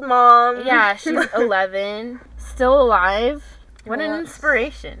 years old, Mom. Yeah, she's 11. Still alive. What an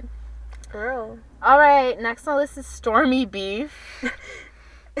inspiration. Girl. Alright, next on the list is Stormy Beef.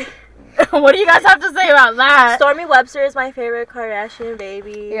 What do you guys have to say about that? Stormy Webster is my favorite Kardashian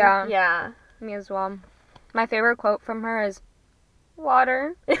baby. Yeah. Yeah. Me as well. My favorite quote from her is,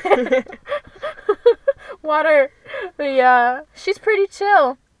 water. Water. Yeah. She's pretty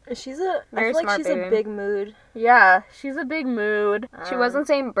chill. I feel like she's baby. a big mood. Yeah, she's a big mood. She wasn't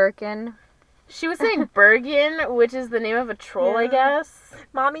saying Birkin. She was saying Bergen, which is the name of a troll, I guess.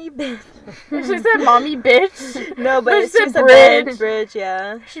 Mommy bitch. She said mommy bitch. No, but she said bridge. Bridge,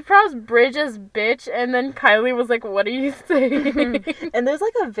 yeah. She pronounced bridge as bitch, and then Kylie was like, what are you saying? And there's,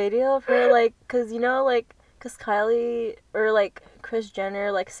 like, a video of her, like, because, you know, like, because Kylie, or, like, Kris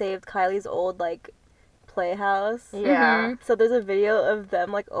Jenner, like, saved Kylie's old, like, playhouse. Yeah. Mm-hmm. So there's a video of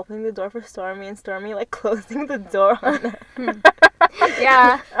them, like, opening the door for Stormy, and Stormy, like, closing the door on them.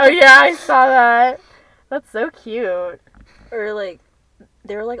 Yeah. Oh, yeah, I saw that. That's so cute. Or, like,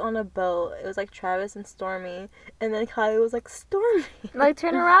 they were, like, on a boat. It was, like, Travis and Stormy. And then Kylie was like, Stormy. Like,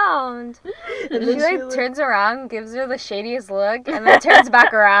 turn around. And she, like, turns around, gives her the shadiest look, and then turns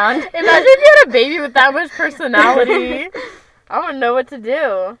back around. Imagine if you had a baby with that much personality. I wouldn't know what to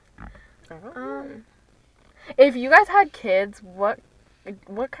do. If you guys had kids, what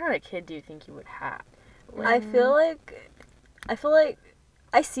kind of kid do you think you would have? I feel like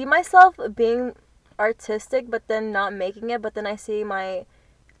I see myself being artistic, but then not making it. But then I see my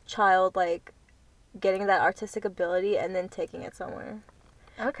child, like, getting that artistic ability and then taking it somewhere.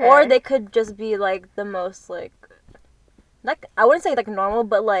 Okay. Or they could just be, like, the most, like, I wouldn't say, like, normal,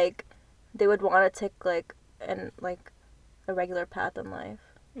 but, like, they would want to take, like, a regular path in life.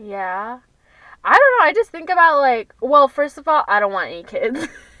 Yeah. I don't know. I just think about, like, well, first of all, I don't want any kids.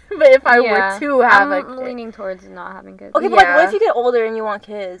 But if I were to have a kid. I'm leaning towards not having kids. Okay, but, like, what if you get older and you want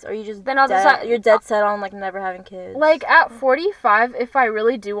kids? Or you just then I'll decide. You're dead set on, like, never having kids? Like, at 45, if I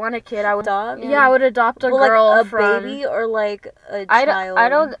really do want a kid, I would adopt? Yeah, I would adopt a girl like, from... baby or, like, a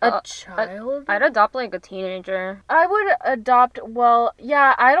child? A child? I'd adopt, like, a teenager. I would adopt, well,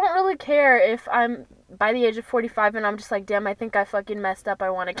 yeah, I don't really care if I'm by the age of 45 and I'm just like, damn, I think I fucking messed up, I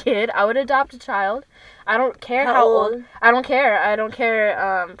want a kid. I would adopt a child. I don't care how old. I don't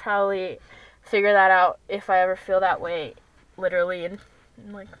care. Probably figure that out if I ever feel that way, literally in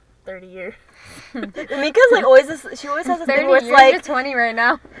like 30 years. Umika's like always she always has a thing where it's like, you're 20 right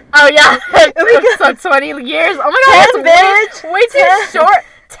now. Oh yeah. So 20 years. Oh my god, that's way too short.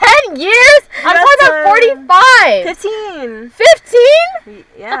 10 years? I'm talking about 45. 15. 15?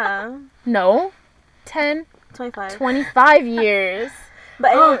 Yeah. No. 10. 25 years.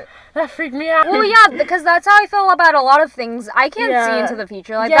 But that freaked me out. Well, yeah, because that's how I feel about a lot of things. I can't see into the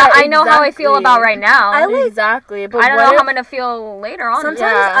future like that. Exactly. I know how I feel about right now. Exactly. But I don't know how I'm going to feel later on. Sometimes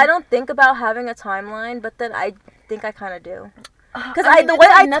I don't think about having a timeline, but then I think I kind of do. Because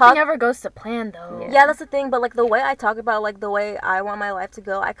nothing ever goes to plan, though. Yeah, that's the thing. But, like, the way I talk about, like, the way I want my life to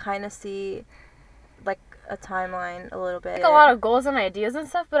go, I kind of see, like, a timeline a little bit. Like, a lot of goals and ideas and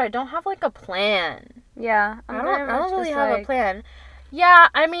stuff, but I don't have, like, a plan. Yeah. I don't really have a plan. Yeah,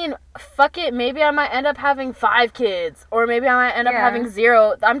 I mean, fuck it. Maybe I might end up having 5 kids. Or maybe I might end up having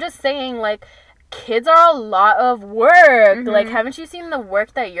 0. I'm just saying, like, kids are a lot of work. Mm-hmm. Like, haven't you seen the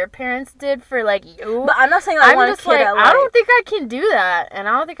work that your parents did for, like, you? But I'm not saying I want a kid like, at, like... I don't think I can do that. And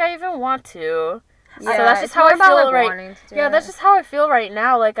I don't think I even want to. Yeah, so that's just how I feel right. Yeah, that's just how I feel right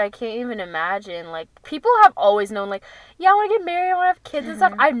now. Like, I can't even imagine. Like, people have always known, like, yeah, I want to get married, I want to have kids and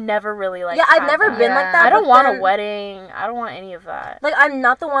stuff. I've never really, like, I've never been like that. I don't want a wedding. I don't want any of that. Like, I'm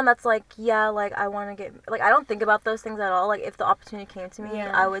not the one that's like, yeah, like, I want to get, like, I don't think about those things at all. Like, if the opportunity came to me,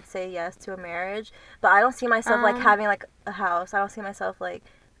 I would say yes to a marriage. But I don't see myself, like, having, like, a house. I don't see myself, like,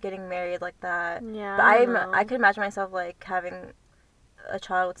 getting married like that. Yeah. But I could imagine myself, like, having a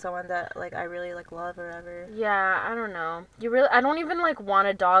child with someone that, like, I really, like, love or whatever. Yeah, I don't know. I don't even, like, want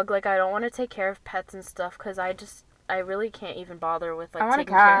a dog. Like, I don't want to take care of pets and stuff because I really can't even bother with, like,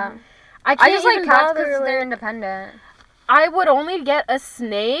 taking care of... I just like cats because they're independent. I would only get a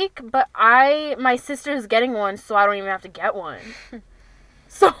snake, but my sister's getting one, so I don't even have to get one.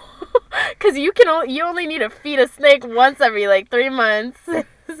 So, because you only need to feed a snake once every, like, 3 months.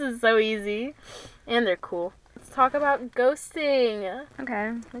 This is so easy. And they're cool. Talk about ghosting.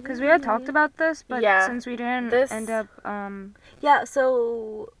 Okay, because we had talked about this, but since we didn't end up yeah,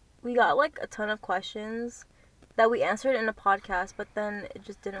 so we got, like, a ton of questions that we answered in a podcast, but then it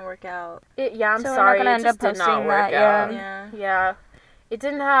just didn't work out. I'm so sorry, we're not it just did not work out. Yeah, it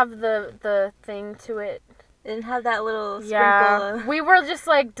didn't have the thing to it. It didn't have that little sprinkle. We were just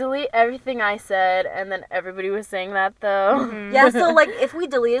like, delete everything I said, and then everybody was saying that, though. Mm-hmm. Yeah, so, like, if we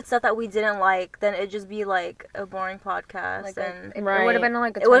deleted stuff that we didn't like, then it'd just be, like, a boring podcast. Like and it would have been,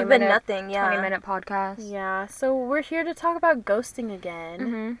 like, a 20-minute... It would have been nothing, 20-minute podcast. Yeah, so we're here to talk about ghosting again.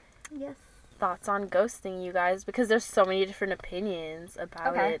 Mm-hmm. Yes. Thoughts on ghosting, you guys, because there's so many different opinions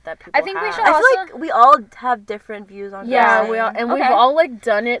about it that people have. I think we should I feel like we all have different views on ghosting. Yeah, we've all, like,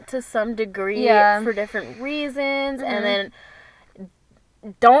 done it to some degree for different reasons, and then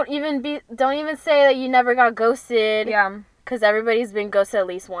don't even say that you never got ghosted. Yeah. Because everybody's been ghosted at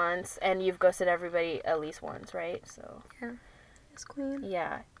least once, and you've ghosted everybody at least once, right? So. Yeah. Yes, queen.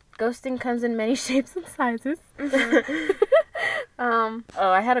 Yeah. Ghosting comes in many shapes and sizes.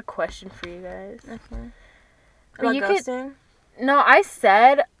 I had a question for you guys. Okay. About ghosting? No, I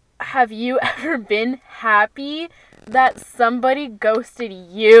said, have you ever been happy that somebody ghosted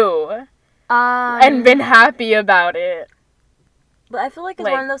you? And been happy about it? But I feel like it's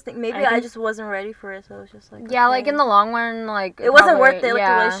one of those things. Maybe I just wasn't ready for it, so it was just like... Yeah, like, in the long run, like... It wasn't worth it. Like,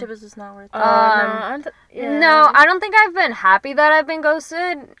 the relationship is just not worth it. No, I don't think I've been happy that I've been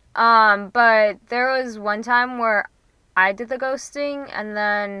ghosted. But there was one time where I did the ghosting, and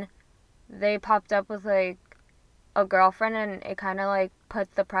then they popped up with, like, a girlfriend, and it kind of, like,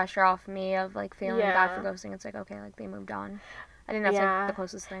 put the pressure off me of, like, feeling bad for ghosting. It's like, okay, like, they moved on. I think that's, like, the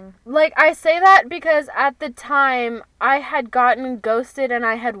closest thing. Like, I say that because at the time, I had gotten ghosted and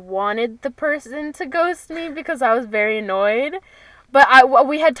I had wanted the person to ghost me because I was very annoyed. But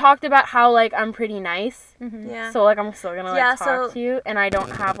we had talked about how, like, I'm pretty nice. Mm-hmm. Yeah. So, like, I'm still gonna, like, talk to you. And I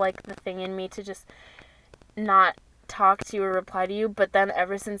don't have, like, the thing in me to just not talk to you or reply to you. But then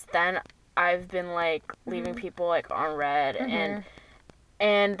ever since then, I've been, like, leaving people, like, on red.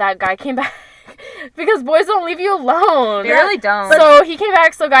 And that guy came back. Because boys don't leave you alone. They really don't. So he came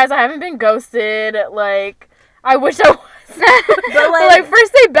back. So, guys, I haven't been ghosted. Like, I wish I was. But, like,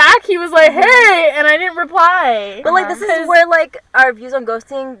 first day back, he was like, hey, and I didn't reply. But, like, this is where, like, our views on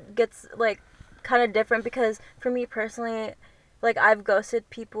ghosting gets, like, kind of different. Because for me personally, like, I've ghosted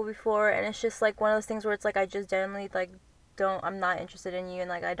people before. And it's just, like, one of those things where it's, like, I just genuinely, like, I'm not interested in you. And,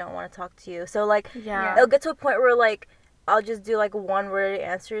 like, I don't want to talk to you. So, like, it'll get to a point where, like, I'll just do, like, one-word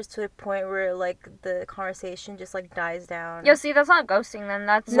answers to a point where, like, the conversation just, like, dies down. Yo, see, that's not ghosting then.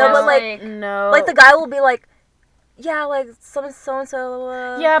 That's no, but, like, like, the guy will be like, yeah, like,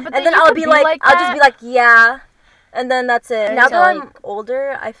 so-and-so. Yeah, but and then I'll be like I'll just be like, yeah. And then that's it. Now that I'm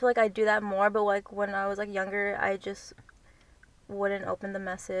older, I feel like I do that more. But, like, when I was, like, younger, I just wouldn't open the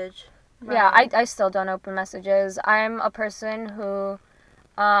message. Right. Yeah, I still don't open messages. I'm a person who,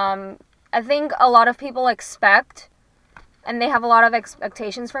 I think a lot of people expect, and they have a lot of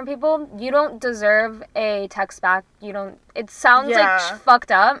expectations from people. You don't deserve a text back. You don't. It sounds like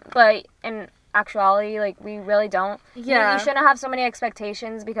fucked up, but in actuality, like, we really don't. Yeah. You shouldn't have so many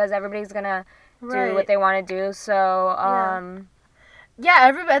expectations because everybody's gonna do what they want to do. So,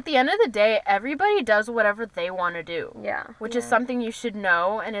 at the end of the day, everybody does whatever they want to do. Yeah. Which is something you should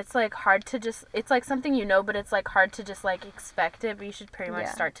know, and it's, like, hard to just, it's, like, something you know, but it's, like, hard to just, like, expect it, but you should pretty much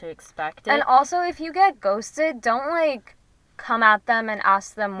start to expect it. And also, if you get ghosted, don't, like, come at them and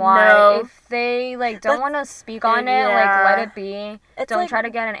ask them why. No. If they, like, don't want to speak on it, like, let it be. Don't, like, try to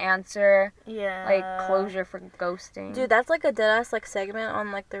get an answer. Yeah. Like, closure for ghosting. Dude, that's, like, a deadass, like, segment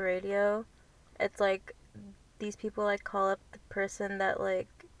on, like, the radio. It's, like, these people, like, call up the person that, like,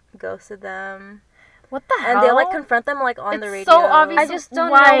 ghosted them. What the hell? And they, like, confront them, like, on the radio. It's so obvious. I just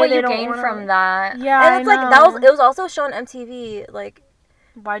don't know what you gain from that. Yeah, and it's, like, it was also shown on MTV, like...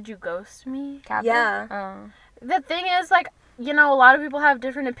 Why'd you ghost me? Captain? Yeah. Oh. The thing is, like, you know, a lot of people have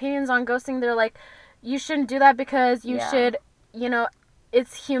different opinions on ghosting. They're like, you shouldn't do that because you should, you know,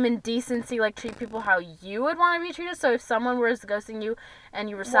 it's human decency, like, treat people how you would want to be treated. So if someone was ghosting you and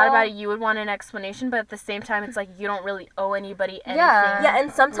you were sad about it, you would want an explanation. But at the same time, it's like you don't really owe anybody anything. Yeah,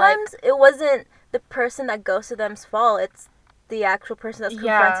 and sometimes it wasn't the person that ghosted them's fault. It's the actual person that's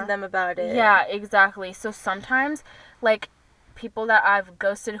confronting them about it. Yeah, exactly. So sometimes, like, people that I've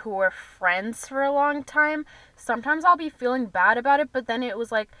ghosted who were friends for a long time, sometimes I'll be feeling bad about it, but then it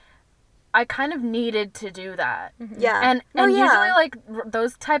was like, I kind of needed to do that. Yeah. And usually, like,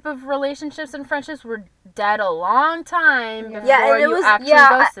 those type of relationships and friendships were dead a long time before you actually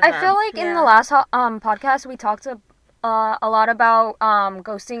ghosted them. I feel like in the last podcast, we talked a lot about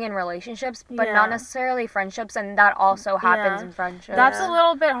ghosting in relationships, but not necessarily friendships, and that also happens in friendships. That's a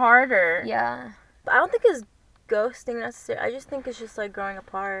little bit harder. Yeah. But I don't think it's ghosting necessarily. I just think it's just, like, growing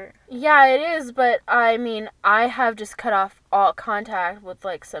apart. Yeah, it is, but I mean, I have just cut off all contact with,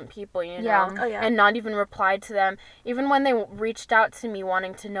 like, some people, you know, and not even replied to them, even when they reached out to me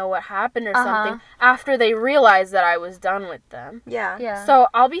wanting to know what happened or something, after they realized that I was done with them. Yeah. So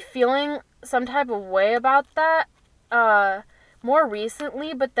I'll be feeling some type of way about that more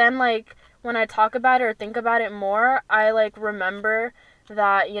recently, but then, like, when I talk about it or think about it more, I, like, remember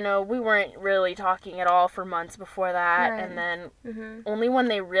that, you know, we weren't really talking at all for months before that, and then only when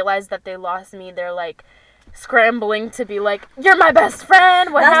they realized that they lost me, they're, like, scrambling to be like, you're my best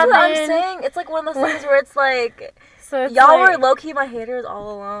friend, what happened? That's what I'm saying. It's, like, one of those things where it's, like, so it's y'all like, were low-key my haters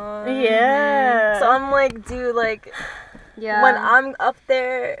all along. Yeah. So I'm like, dude, like, when I'm up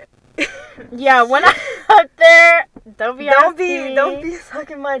there... when I'm up there, don't be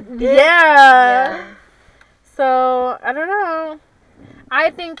sucking my dick. Yeah. So, I don't know. I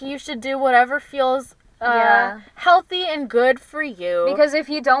think you should do whatever feels healthy and good for you. Because if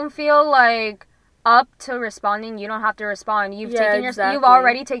you don't feel, like, up to responding, you don't have to respond. You've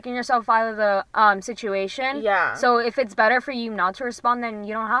already taken yourself out of the situation. Yeah. So if it's better for you not to respond, then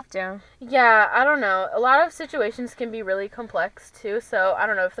you don't have to. Yeah, I don't know. A lot of situations can be really complex too. So I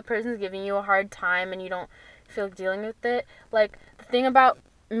don't know, if the person's giving you a hard time and you don't feel like dealing with it. Like, the thing about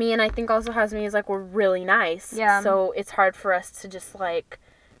me, and I think also Jazmin, is, like, we're really nice. Yeah. So it's hard for us to just, like,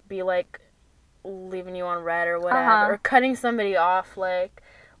 be, like, leaving you on red or whatever, or cutting somebody off, like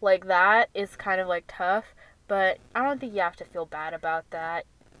that is kind of, like, tough. But I don't think you have to feel bad about that.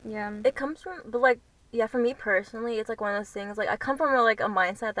 Yeah. It comes from, but, like, Yeah, for me personally, it's like one of those things. Like I come from a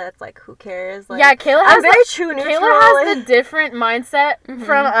mindset that's like, who cares? Like, yeah, Keila has I'm very true neutral. Keila has the different mindset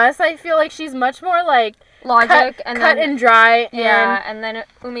from us. I feel like she's much more like logic cut and dry. Yeah, and then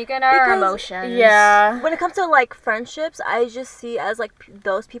Umika and our emotions. Yeah. When it comes to like friendships, I just see as like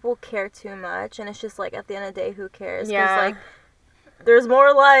those people care too much, and it's just like at the end of the day, who cares? Yeah. Like, there's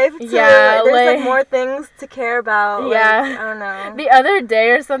more life to yeah, there's like more things to care about. Yeah. Like, I don't know. The other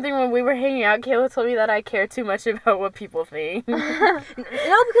day or something when we were hanging out, Keila told me that I care too much about what people think. No,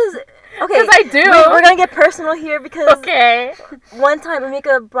 because Because I do. We're gonna get personal here because okay. One time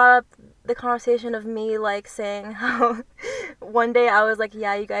Umika brought up the conversation of me like saying how one day I was like,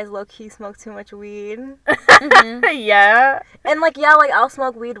 yeah, you guys low-key smoke too much weed. Yeah. And like, yeah, like I'll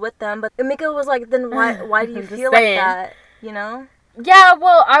smoke weed with them, but Umika was like, then why do you feel like that? You know? Yeah,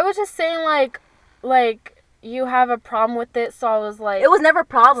 well, I was just saying like you have a problem with it, so I was like, it was never a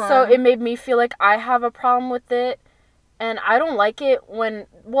problem. So it made me feel like I have a problem with it, and I don't like it when,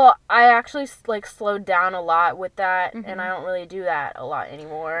 well, I actually like slowed down a lot with that, and I don't really do that a lot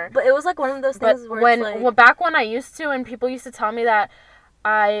anymore. But it was like one of those things where back when I used to, and people used to tell me that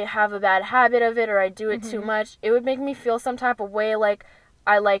I have a bad habit of it or I do it too much, it would make me feel some type of way, like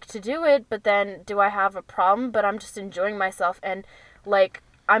I like to do it, but then do I have a problem? But I'm just enjoying myself, and like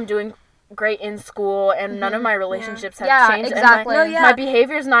I'm doing great in school, and none of my relationships have changed. Exactly. And my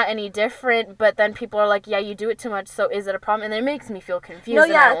behavior's not any different, but then people are like, yeah, you do it too much, so is it a problem? And it makes me feel confused,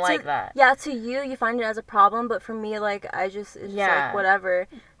 and I don't like that. Yeah, to you find it as a problem, but for me, like, it's just like, whatever.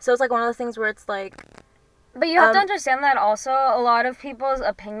 So it's like one of those things where it's like... But you have to understand that also a lot of people's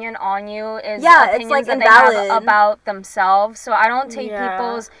opinion on you is opinions it's like that invalid. They have about themselves. So I don't take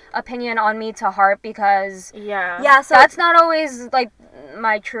people's opinion on me to heart because so that's not always like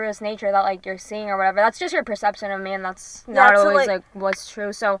my truest nature that like you're seeing or whatever. That's just your perception of me, and that's not always like what's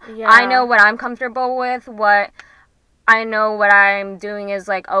true. So I know what I'm comfortable with, what I'm doing is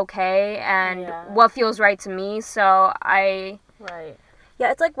like okay, and what feels right to me. So it's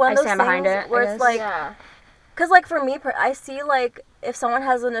like one of those things where it's like because, like, for me, I see, like, if someone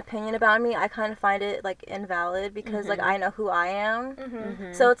has an opinion about me, I kind of find it, like, invalid because, like, I know who I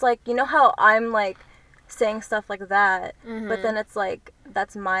am. So it's like, you know how I'm, like, saying stuff like that, but then it's like,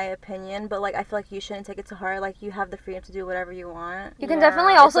 that's my opinion, but like I feel like you shouldn't take it to heart. Like, you have the freedom to do whatever you want. You can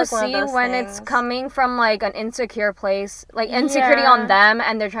definitely also see when it's coming from like an insecure place, like insecurity on them,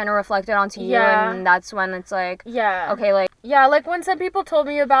 and they're trying to reflect it onto you, and that's when it's like, okay, like like when some people told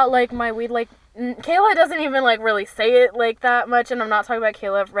me about like my weed, like Keila doesn't even like really say it like that much, and I'm not talking about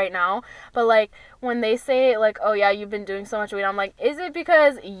Keila right now, but like when they say like, oh yeah, you've been doing so much weed, I'm like, is it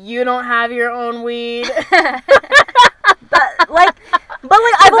because you don't have your own weed? but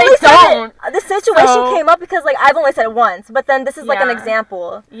I've only said it. The situation came up because like I've only said it once, but then this is like an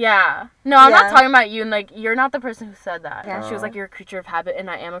example. Yeah. No, I'm not talking about you, and like you're not the person who said that. Yeah. She was like, you're a creature of habit, and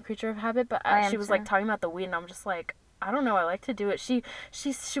I am a creature of habit, but she was like talking about the weed, and I'm just like, I don't know, I like to do it. She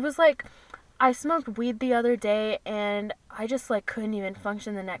was like, I smoked weed the other day and I just like couldn't even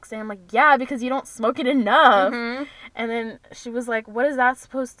function the next day. I'm like, yeah, because you don't smoke it enough. And then she was like, what is that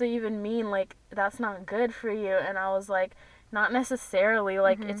supposed to even mean? Like, that's not good for you. And I was like, not necessarily.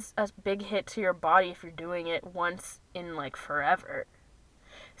 Like, it's a big hit to your body if you're doing it once in like forever.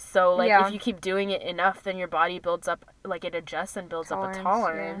 So like if you keep doing it enough, then your body builds up, like it adjusts and builds up a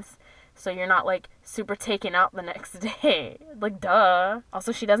tolerance. So you're not, like, super taken out the next day. Like, duh.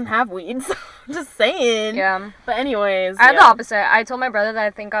 Also, she doesn't have weed, so I'm just saying. Yeah. But anyways, I had the opposite. I told my brother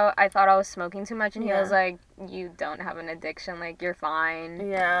that I thought I was smoking too much, and he was like, you don't have an addiction. Like, you're fine.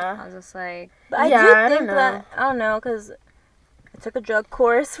 Yeah. I was just like... But I do think that... I don't know, because I took a drug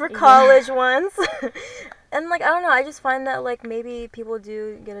course for college once. And, like, I don't know, I just find that, like, maybe people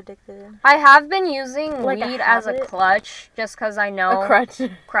do get addicted. I have been using weed as a clutch, just because I know... A crutch.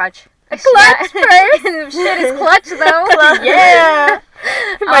 Crutch. A clutch first. Shit is clutch, though. Yeah.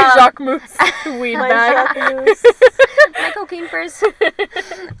 My Jacques Mousse weed bag. My cocaine first.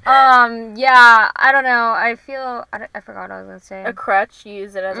 Yeah, I don't know. I feel... I forgot what I was going to say. A crutch? You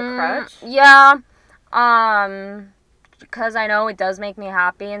use it as a crutch? Yeah. Because I know it does make me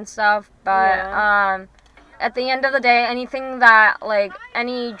happy and stuff, but, at the end of the day, anything that, like,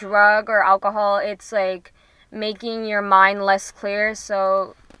 any drug or alcohol, it's, like, making your mind less clear,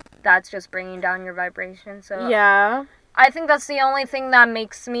 so that's just bringing down your vibration, so... Yeah. I think that's the only thing that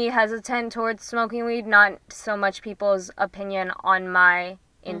makes me hesitant towards smoking weed, not so much people's opinion on my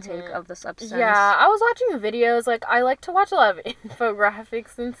intake of the substance. Yeah, I was watching videos, like, I like to watch a lot of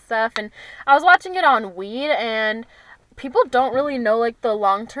infographics and stuff, and I was watching it on weed, and... people don't really know, like, the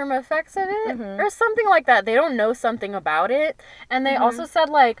long-term effects of it, or something like that. They don't know something about it, and they also said,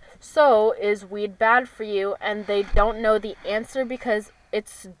 like, so, is weed bad for you? And they don't know the answer because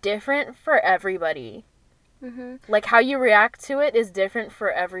it's different for everybody. Like, how you react to it is different for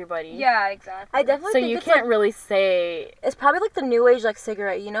everybody. Yeah, exactly. I definitely So think you it's, can't like, really say... It's probably, like, the new age, like,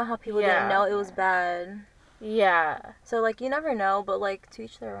 cigarette. You know how people Yeah. didn't know it was bad. Yeah. So, like, you never know, but, like, to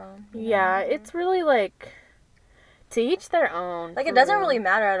each their own. Yeah, it's really, like, to each their own. Like, for it doesn't real. really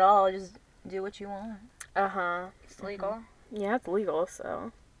matter at all. Just do what you want. Uh-huh. It's legal. Yeah, it's legal,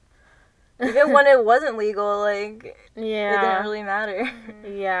 so... Even when it wasn't legal, like, Yeah. it didn't really matter.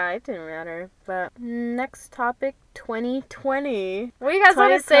 Yeah, it didn't matter. But next topic, 2020. What do you guys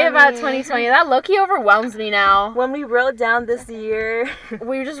want to say about 2020? That low-key overwhelms me now. When we wrote down this year...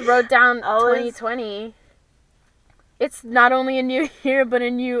 We just wrote down I was- 2020. It's not only a new year, but a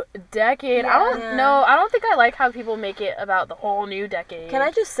new decade. I don't Yeah. know. I don't think I like how people make it about the whole new decade. Can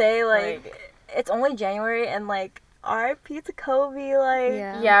I just say, like, it's only January, and, like, R.I.P. to Kobe, like...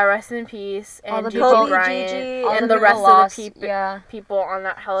 Yeah, rest in peace. All And the Gigi people- Bryant. Gigi, all and the the rest people of lost, the people. yeah. People on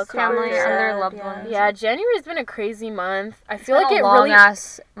that helicopter. Family and their sad, loved yeah. ones. Yeah, January's been a crazy month. I It's feel been like a it long really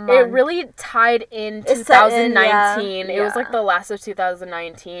ass month. it really tied in It set in, 2019. yeah. It was like Yeah. the last of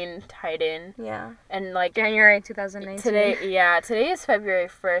 2019 tied in. Yeah. And like January 2019. today is February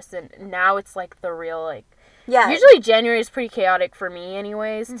 1st, and now it's like the real, like, Yeah. usually January is pretty chaotic for me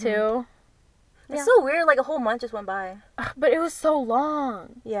anyways too. It's so weird, like, a whole month just went by. But it was so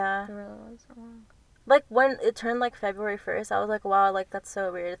long. Yeah. It really was so long. Like, when it turned, like, February 1st, I was like, wow, like, that's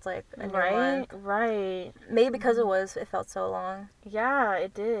so weird. It's, like, a new month. Right. Maybe because it felt so long. Yeah,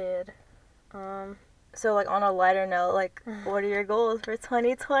 it did. So, like, on a lighter note, like, what are your goals for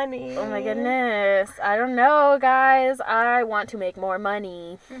 2020? Oh my goodness. I don't know, guys. I want to make more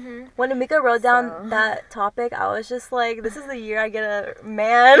money. When Umika wrote down that topic, I was just like, this is the year I get a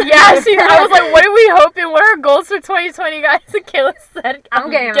man. Yeah, I was like, what are we hoping? What are our goals for 2020, guys? And Keila said,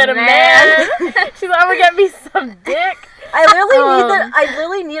 I'm getting get a a man. She's like, I'm gonna get me some dick. I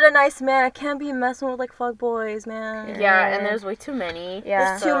literally need a nice man. I can't be messing with, like, fuck boys, man. Yeah, and there's way too many. Yeah.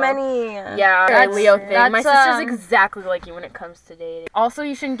 There's too many. Yeah, That's- Leo thing. My that's, sister's exactly like you when it comes to dating. Also,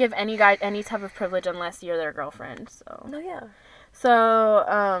 you shouldn't give any guy any type of privilege unless you're their girlfriend. So. No, yeah.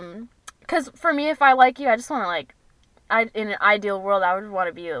 So, because for me, if I like you, I just want to, like, in an ideal world, I would want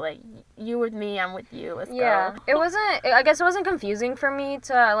to be like, you with me, I'm with you. Let's go. I guess it wasn't confusing for me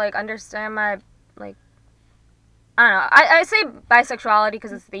to, like, understand my, like, I don't know. I say bisexuality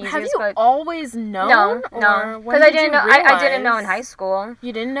because it's the easiest. Have you but always known? no, When because I did didn't you know. I didn't know in realize? high school.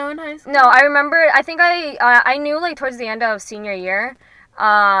 You didn't know in high school? No, I remember. I think I knew, like, towards the end of senior year.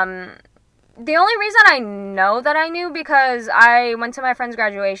 The only reason I know that I knew because I went to my friend's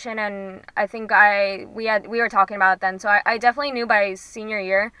graduation and I think we were talking about it then, so I definitely knew by senior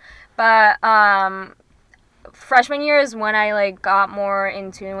year, but freshman year is when I, like, got more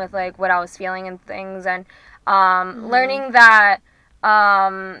in tune with, like, what I was feeling and things, and learning that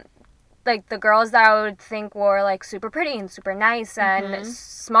like, the girls that I would think were, like, super pretty and super nice and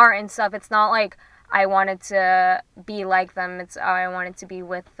smart and stuff, it's not like I wanted to be like them. It's I wanted to be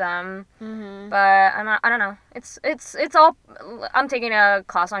with them. But I don't know. It's all. I'm taking a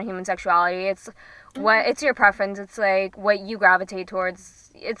class on human sexuality. It's it's your preference. It's, like, what you gravitate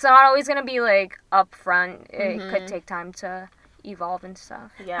towards. It's not always gonna be, like, upfront. It could take time to evolve and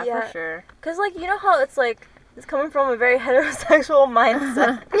stuff. Yeah, Yeah. for sure. Because, like, you know how it's, like, it's coming from a very heterosexual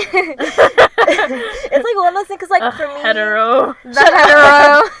mindset. It's, like, one of those things, because, like, for me... Hetero. The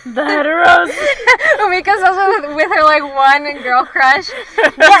hetero. The heteros. Umika's also with her, like, one girl crush.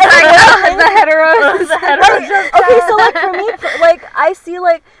 Yeah, it's The heteros. The heteros. okay, so, like, for me, like, I see,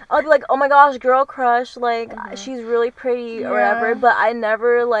 like, I'll be like, oh my gosh, girl crush, like, she's really pretty or whatever, but I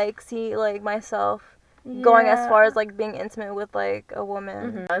never, like, see, like, myself going as far as, like, being intimate with, like, a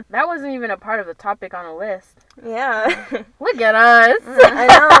woman. That wasn't even a part of the topic on the list. Yeah. Look at us. I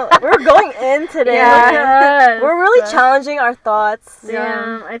know. We're going in today. Look at us. We're really challenging our thoughts.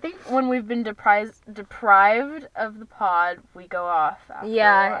 Yeah, I think when we've been deprived of the pod, we go off. After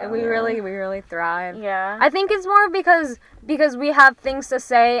Yeah, a while. we really thrive. Yeah. I think it's more because we have things to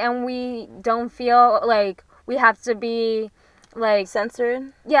say and we don't feel like we have to be, like,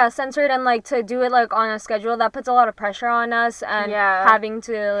 Censored. censored, and, like, to do it, like, on a schedule that puts a lot of pressure on us, and having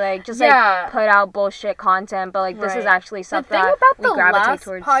to, like, just like put out bullshit content, but, like, this is actually stuff the thing that about we the gravitate last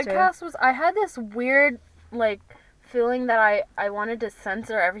towards podcast was I had this weird, like, feeling that I wanted to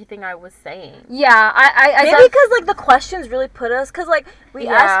censor everything I was saying. Yeah, I maybe because, like, the questions really put us, because, like, we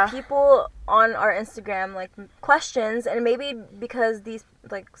asked people on our Instagram, like, questions, and maybe because these,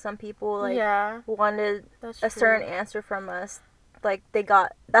 like, some people, like, wanted a certain answer from us, like,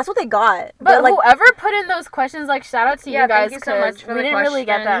 that's what they got. But like, whoever put in those questions, like, shout out to you guys, thank you so much for we the didn't really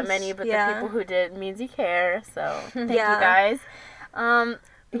get that questions. many, but the people who did means you care, so thank you guys.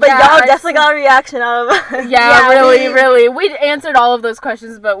 But y'all definitely got a reaction out of us. Really. We answered all of those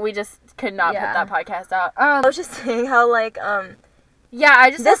questions, but we just could not put that podcast out. I was just saying how, like,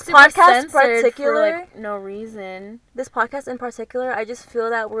 I just this podcast particular, for, like, no reason. This podcast in particular, I just feel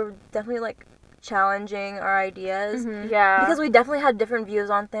that we're definitely, like, challenging our ideas. Because we definitely had different views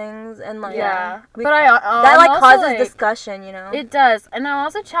on things, and, like, but that, like, causes like, discussion, you know? It does. And I'm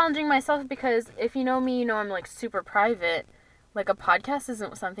also challenging myself because if you know me, you know I'm, like, super private. Like, a podcast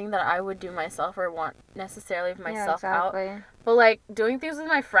isn't something that I would do myself or want necessarily of myself out. But, like, doing things with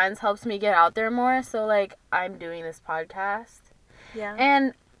my friends helps me get out there more. So, like, I'm doing this podcast. Yeah.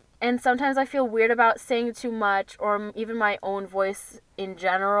 And sometimes I feel weird about saying too much or even my own voice in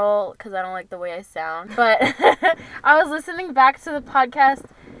general because I don't like the way I sound. But I was listening back to the podcast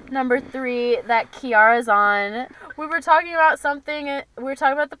number 3 that Kiara's on. We were talking about something. We were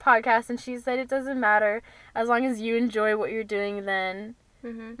talking about the podcast, and she said it doesn't matter as long as you enjoy what you're doing. Then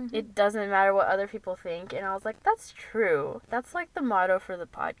it doesn't matter what other people think. And I was like, that's true. That's like the motto for the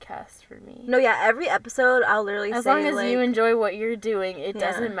podcast for me. No, every episode I'll literally say, as long as like, you enjoy what you're doing, it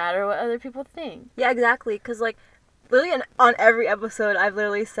doesn't matter what other people think. Yeah, exactly. Because, like, literally on every episode I've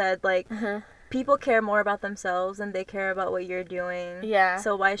literally said, like, people care more about themselves than they care about what you're doing. Yeah.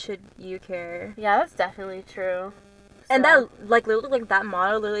 So why should you care? Yeah, that's definitely true. And that, like, literally, like, that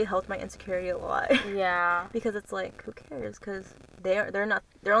motto literally helped my insecurity a lot. Yeah. Because it's like, who cares? Because they're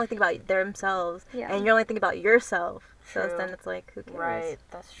only thinking about themselves. Yeah. And you're only thinking about yourself. True. So then it's like, who cares? Right,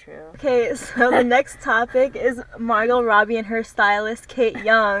 that's true. Okay, so the next topic is Margot Robbie and her stylist, Kate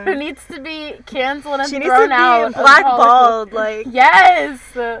Young. Who needs to be canceled and she thrown out. She needs to be blackballed, like. Yes!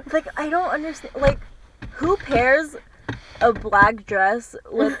 Like, I don't understand. Like, who pairs a black dress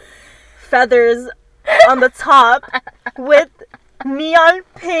with feathers on the top with neon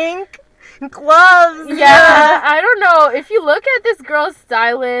pink gloves? Yeah, I don't know. If you look at this girl's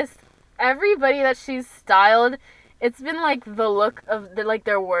stylist, everybody that she's styled, it's been, like, the look of,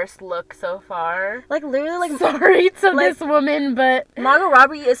 their worst look so far. Like, literally, like... Sorry to this woman, but... Margot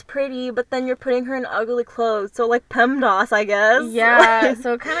Robbie is pretty, but then you're putting her in ugly clothes. So, like, PEMDAS, I guess. Yeah,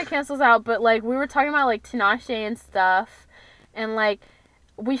 so it kind of cancels out. But, like, we were talking about, like, Tinashe and stuff. And, like,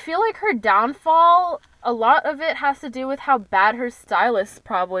 we feel like her downfall, a lot of it has to do with how bad her stylists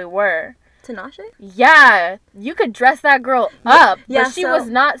probably were. Tinashe? Yeah, you could dress that girl up, but she was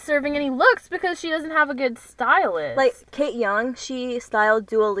not serving any looks because she doesn't have a good stylist. Like, Kate Young, she styled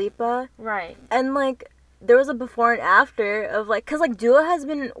Dua Lipa. Right. And, like, there was a before and after of, like, because, like, Dua has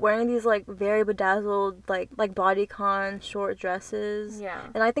been wearing these, like, very bedazzled, like bodycon short dresses. Yeah.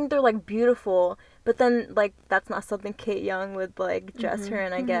 And I think they're, like, beautiful. But then, like, that's not something Kate Young would, like, dress her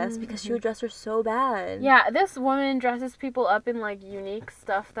in, I guess, because she would dress her so bad. Yeah, this woman dresses people up in, like, unique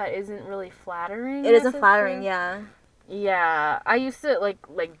stuff that isn't really flattering. It isn't flattering, yeah. Yeah, I used to,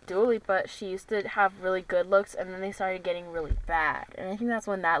 like Dua Lipa, she used to have really good looks, and then they started getting really bad. And I think that's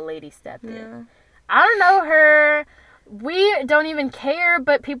when that lady stepped in. I don't know her. We don't even care,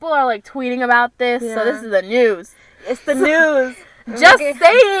 but people are, like, tweeting about this, so this is the news. It's the news. Just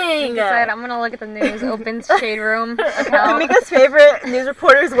saying! I'm gonna look at the news, open Shade Room account. Umika's favorite news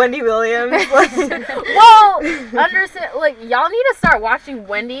reporter is Wendy Williams. Well, understand, like, y'all need to start watching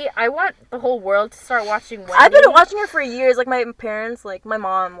Wendy. I want the whole world to start watching Wendy. I've been watching her for years. Like, my parents, like, my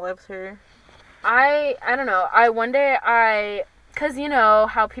mom loves her. I don't know. One day, because you know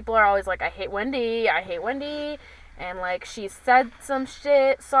how people are always like, I hate Wendy. And, like, she said some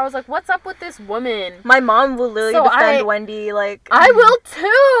shit. So I was like, what's up with this woman? My mom will literally defend Wendy, like... I will,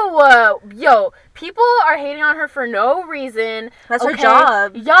 too! Yo, people are hating on her for no reason. That's her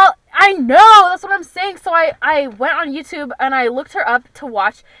job. Y'all, I know! That's what I'm saying. So I went on YouTube, and I looked her up to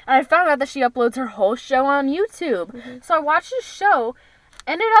watch, and I found out that she uploads her whole show on YouTube. Mm-hmm. So I watched the show,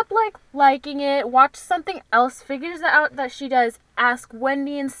 ended up, like, liking it, watched something else, figures out that she does Ask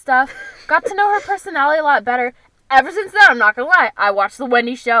Wendy and stuff, got to know her personality a lot better. Ever since then, I'm not gonna lie, I watched the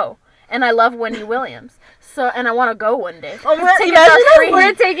Wendy show, and I love Wendy Williams. So, and I want to go one day. Oh my God,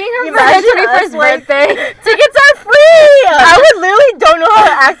 we're taking her for her 21st birthday. Tickets are free! I would literally don't know how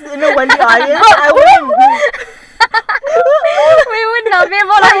to act in a Wendy audience. I wouldn't. We would not be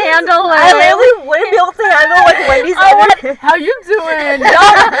able to handle it. I literally wouldn't be able to handle, like, Wendy's energy. How you doing?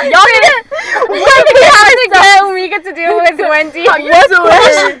 Y'all need to What do you have to get Umika to do with Wendy? What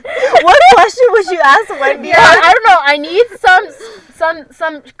question would you ask Wendy? Yeah, I don't know. I need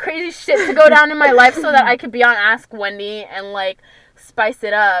some crazy shit to go down in my life so that I could be on Ask Wendy and like spice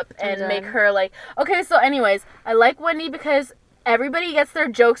it up and make her like. Okay, so anyways, I like Wendy because everybody gets their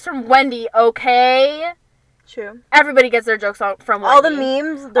jokes from Wendy. Okay. True. Everybody gets their jokes from Wendy. All the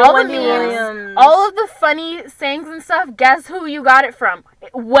memes, all Wendy the memes, Williams. all of the funny sayings and stuff. Guess who you got it from?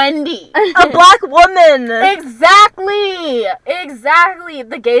 Wendy. A black woman. Exactly.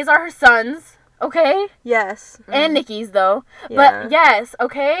 The gays are her sons. Okay? Yes. And Nikki's though. Yeah. But yes,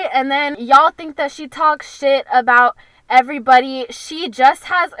 okay? And then y'all think that she talks shit about everybody. She just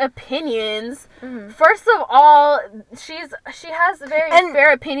has opinions. Mm-hmm. First of all, she has very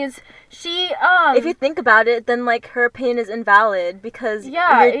fair opinions. She if you think about it, then like her opinion is invalid because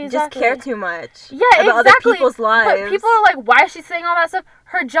you just care too much about other people's lives. But people are like, why is she saying all that stuff?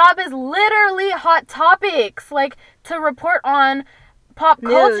 Her job is literally hot topics, like to report on pop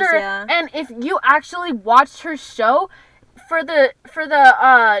culture. Yeah. And if you actually watched her show for the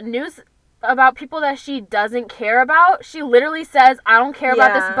news about people that she doesn't care about, she literally says, I don't care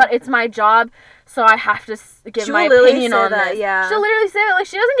about this, but it's my job, so I have to give my opinion on this. Yeah. She'll literally say that. Like,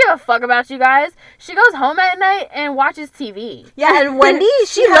 she doesn't give a fuck about you guys. She goes home at night and watches TV. Yeah, and Wendy,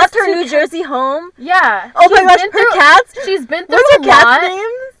 she left her New Jersey home. Yeah. Oh my gosh, her cats. She's been through What's a your cat's lot.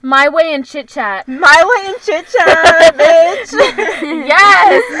 names? My Way and Chit Chat. My Way and Chit Chat, bitch.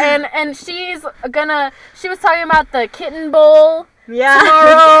 Yes, and she was talking about the Kitten Bowl. Yeah.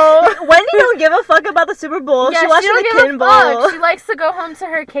 Tomorrow. Wendy don't give a fuck about the Super Bowl. Yeah, she watched the Kitten Bowl. She likes to go home to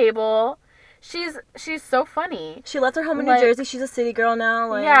her cable. She's so funny. She left her home in New Jersey. She's a city girl now.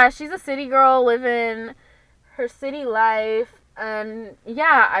 Like. Yeah, she's a city girl living her city life. And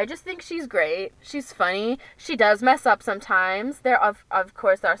yeah, I just think she's great. She's funny. She does mess up sometimes. There of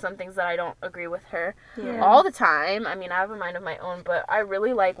course there are some things that I don't agree with her all the time. I mean, I have a mind of my own, but I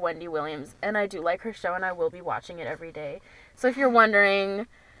really like Wendy Williams and I do like her show and I will be watching it every day. So if you're wondering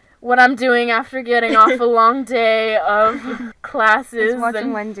what I'm doing after getting off a long day of classes,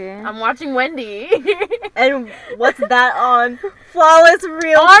 I'm watching Wendy. And what's that on? Flawless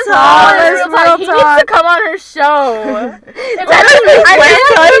Real Talk. Flawless Real Talk. He needs to come on her show.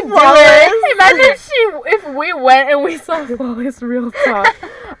 Imagine if we went and we saw Flawless Real Talk.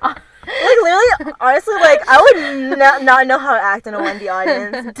 Like, literally, honestly, like, I would not know how to act in a Wendy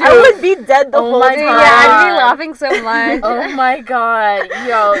audience. Dude. I would be dead the whole time. Yeah, I'd be laughing so much. Oh my god.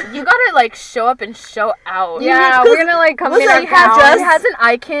 Yo, you gotta, like, show up and show out. Yeah, we're gonna, like, come in our She has an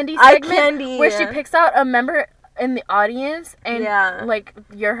eye candy segment where she picks out a member in the audience and, like,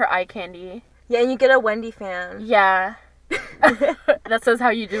 you're her eye candy. Yeah, and you get a Wendy fan. Yeah. That says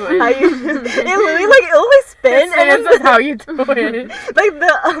how you do it. It literally, like, it'll like spin and it says how you do it. Like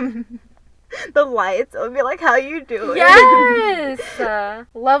the lights, it'll be like how you do it. Yes.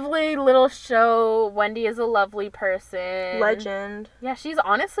 Lovely little show. Wendy is a lovely person. Legend. Yeah, she's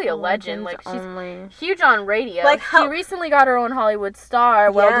honestly a legend. Like, she's huge on radio. Like, she recently got her own Hollywood star.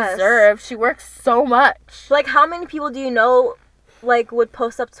 Well deserved. She works so much. Like, how many people do you know, like, would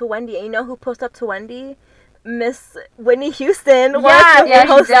post up to Wendy? And you know who posts up to Wendy? Miss Whitney Houston. Yeah, that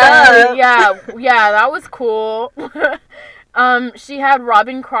was cool. She had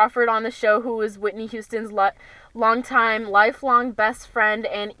Robin Crawford on the show, who was Whitney Houston's lifelong best friend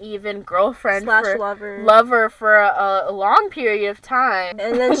and even girlfriend lover for a long period of time.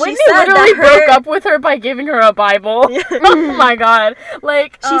 And then Whitney literally broke up with her by giving her a Bible. Oh my god!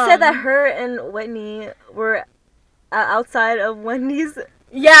 Like, she said that her and Whitney were outside of Wendy's.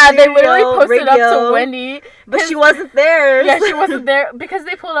 Yeah, they literally posted up to Wendy. But she wasn't there. Yeah, she wasn't there because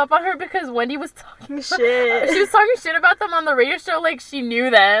they pulled up on her because Wendy was talking shit. She was talking shit about them on the radio show like she knew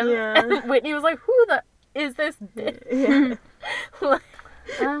them. Yeah. And Whitney was like, who the is this bitch? Yeah.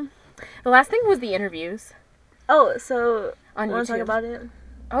 The last thing was the interviews. Oh, so on YouTube. Want to talk about it?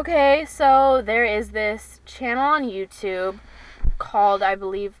 Okay, so there is this channel on YouTube called, I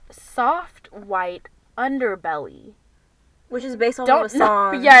believe, Soft White Underbelly. Which is based on a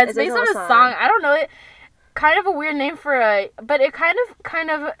song. Yeah, it's based on a song. I don't know it. Kind of a weird name for but it kind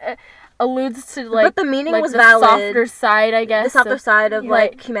of alludes to like. But the meaning like was the valid. Softer side, I guess. The softer side of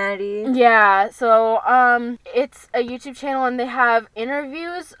like humanity. Yeah. So it's a YouTube channel and they have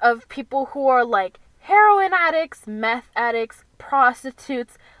interviews of people who are like heroin addicts, meth addicts,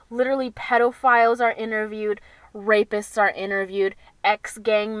 prostitutes, literally pedophiles are interviewed. Rapists are interviewed,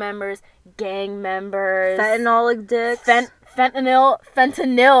 ex-gang members, fentanyl addicts,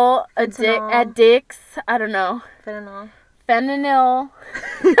 fentanyl addicts, I don't know. Fentanyl fentanyl.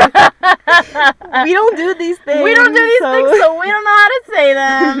 We don't do these things. We don't do these things, so we don't know how to say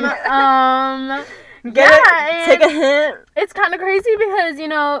them. Take a hint. It's kind of crazy because, you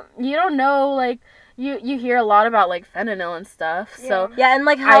know, you don't know, like, you hear a lot about, like, fentanyl and stuff, so... Yeah, and,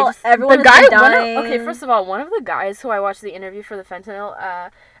 like, how everyone the guy, is dying. okay, first of all, one of the guys who I watched the interview for the fentanyl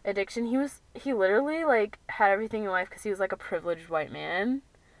addiction, he literally, like, had everything in life because he was, like, a privileged white man.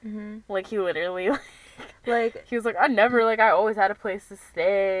 Mm-hmm. Like, he literally, like, he was like, I always had a place to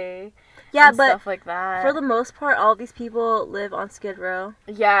stay. Yeah, and but stuff like that. For the most part, all these people live on Skid Row.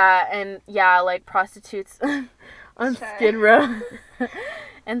 Yeah, and like prostitutes on Skid Row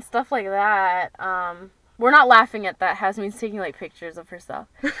and stuff like that. We're not laughing at that. Jazmin's taking like pictures of herself.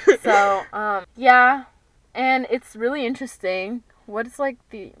 So, yeah, and it's really interesting. What is like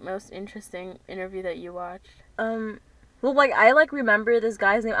the most interesting interview that you watched? Well, like, I, like, remember this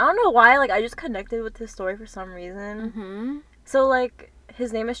guy's name. I don't know why, like, I just connected with his story for some reason. Mm-hmm. So, like,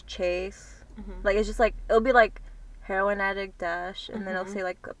 his name is Chase. Mm-hmm. Like, it's just, like, it'll be, like, heroin addict dash, and then it'll say,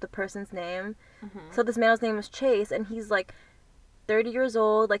 like, the person's name. Mm-hmm. So this man's name is Chase, and he's, like, 30 years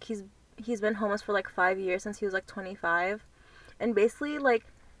old. Like, he's been homeless for, like, 5 years since he was, like, 25. And basically, like,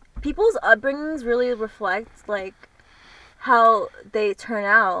 people's upbringings really reflect, like, how they turn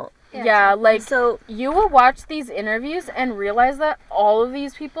out. Yeah, like, so you will watch these interviews and realize that all of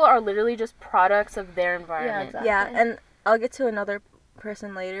these people are literally just products of their environment. Yeah, exactly. Yeah, and I'll get to another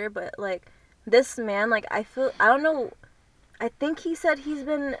person later, but, like, this man, like, I don't know, I think he said he's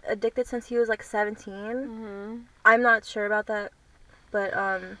been addicted since he was, like, 17. Mm-hmm. I'm not sure about that, but,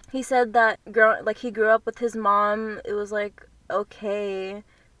 he said that, he grew up with his mom. It was, like, okay.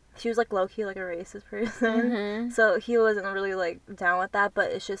 She was, like, low-key, like, a racist person. Mm-hmm. So he wasn't really, like, down with that, but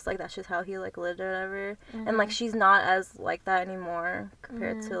it's just, like, that's just how he, like, lived or whatever. Mm-hmm. And, like, she's not as like that anymore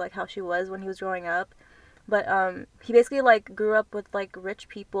compared to, like, how she was when he was growing up. But, he basically, like, grew up with, like, rich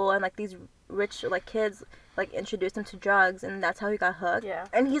people, and, like, these rich, like, kids, like, introduced him to drugs, and that's how he got hooked. Yeah.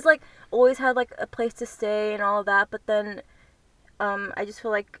 And he's, like, always had, like, a place to stay and all of that, but then, I just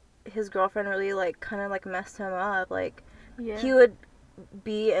feel like his girlfriend really, like, kind of, like, messed him up. Like, he would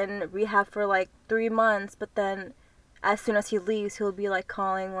be in rehab for like 3 months, but then as soon as he leaves, he'll be like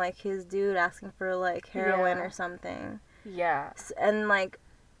calling like his dude asking for like heroin or something. Yeah. And like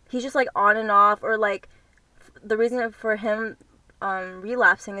he's just like on and off, or like the reason for him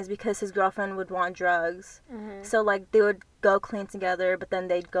relapsing is because his girlfriend would want drugs. Mm-hmm. So like they would go clean together, but then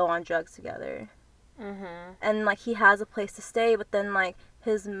they'd go on drugs together. Mm-hmm. And like he has a place to stay, but then like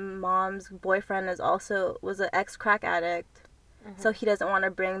his mom's boyfriend was an ex-crack addict. Mm-hmm. So he doesn't want to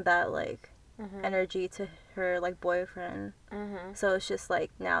bring that, like, energy to her, like, boyfriend. Mm-hmm. So it's just,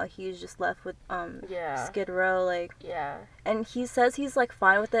 like, now he's just left with, Skid Row, like. Yeah. And he says he's, like,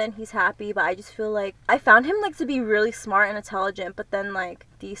 fine with it and he's happy, but I just feel like I found him, like, to be really smart and intelligent, but then, like,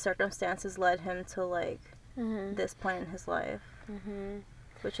 these circumstances led him to, like, this point in his life. Mm-hmm.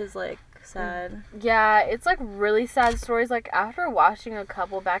 Which is, like, sad. Yeah, it's, like, really sad stories. Like, after watching a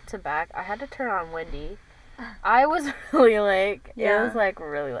couple back-to-back, I had to turn on Wendy. I was really, like, it was, like,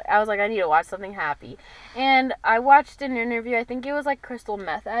 really, like, I was, like, I need to watch something happy. And I watched an interview, I think it was, like, crystal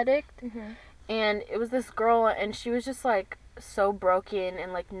meth addict. Mm-hmm. And it was this girl, and she was just, like, so broken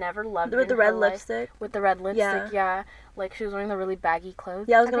and, like, never loved with the red lipstick. With the red lipstick, yeah. Like, she was wearing the really baggy clothes.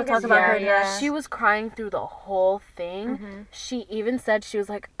 Yeah, I was going to talk about her next. She was crying through the whole thing. Mm-hmm. She even said, she was,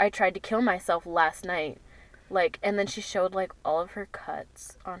 like, I tried to kill myself last night. Like, and then she showed, like, all of her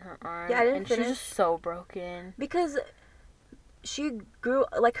cuts on her arm. Yeah, I didn't finish. She was just so broken. Because she grew,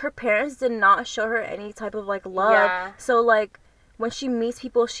 like, her parents did not show her any type of, like, love. Yeah. So, like, when she meets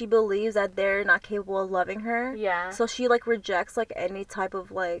people, she believes that they're not capable of loving her. Yeah. So she, like, rejects, like, any type of,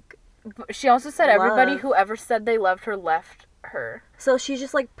 like, she also said love. Everybody who ever said they loved her left her. So she's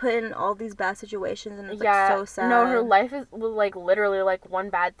just, like, put in all these bad situations, and it's, like, so sad. No, her life is, like, literally, like, one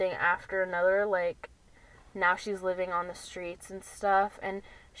bad thing after another, like... Now she's living on the streets and stuff, and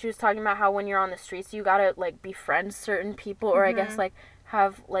she was talking about how when you're on the streets, you gotta, like, befriend certain people, or I guess, like,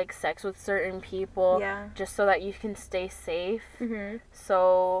 have, like, sex with certain people, just so that you can stay safe. Mm-hmm.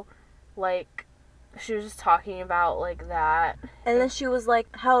 So, like, she was just talking about, like, that. And then she was,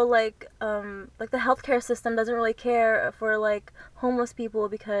 like, how, like, the healthcare system doesn't really care for, like, homeless people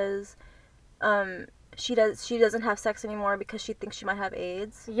because, she doesn't have sex anymore because she thinks she might have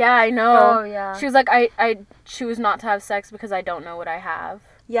AIDS. Yeah, I know. Oh, yeah. She was like, I choose not to have sex because I don't know what I have.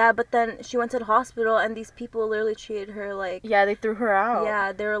 Yeah, but then she went to the hospital and these people literally treated her like... Yeah, they threw her out.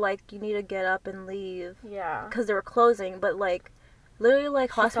 Yeah, they were like, you need to get up and leave. Yeah. Because they were closing, but, like, literally,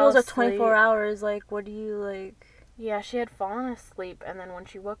 like, hospitals are 24 hours. Like, what do you, like... Yeah, she had fallen asleep, and then when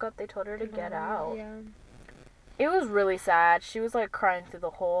she woke up, they told her to get out. Yeah. it was really sad. She was, like, crying through the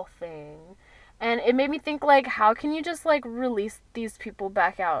whole thing. And it made me think, like, how can you just, like, release these people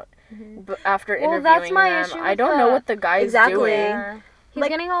back out after interviewing that's my them? issue I with don't know what the guy's doing. Yeah. He's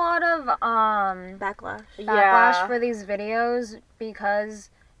getting a lot of backlash for these videos because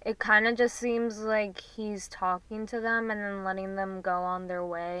it kind of just seems like he's talking to them and then letting them go on their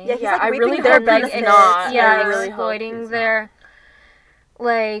way. Yeah, he's like I really their hope benefits. he's not. Yeah, really exploiting their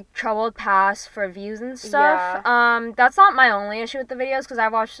like troubled past for views and stuff. Yeah. That's not my only issue with the videos because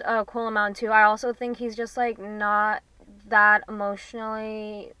I've watched a cool amount too. I also think he's just like not that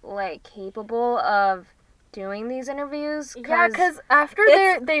emotionally like capable of doing these interviews. Yeah, because after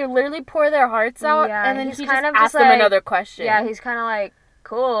they literally pour their hearts out, and then he kind just of asks them like, another question. Yeah, he's kind of like,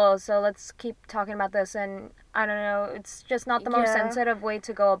 cool, so let's keep talking about this, and I don't know, it's just not the most sensitive way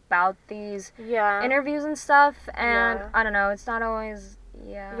to go about these interviews and stuff, and I don't know, it's not always,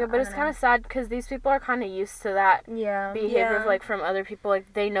 Yeah, but it's kind of sad because these people are kind of used to that behavior, like, from other people.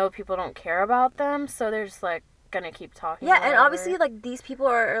 Like, they know people don't care about them, so they're just, like, gonna keep talking. Yeah, and obviously, like, these people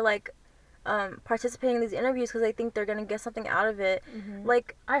are like, participating in these interviews because they think they're gonna get something out of it.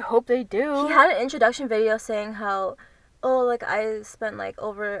 Like, I hope they do. He had an introduction video saying how, like, I spent, like,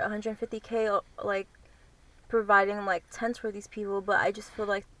 over 150K, like, providing, like, tents for these people, but I just feel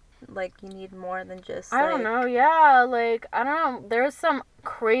like you need more than just, I don't know, like, I don't know, there's some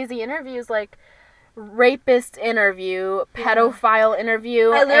crazy interviews, like, rapist interview, pedophile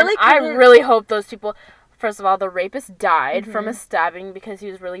interview, I really hope those people... First of all, the rapist died from a stabbing because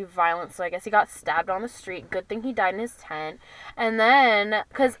he was really violent, so I guess he got stabbed on the street. Good thing he died in his tent. And then,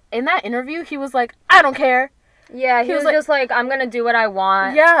 because in that interview, he was like, I don't care. Yeah, he was just like, I'm going to do what I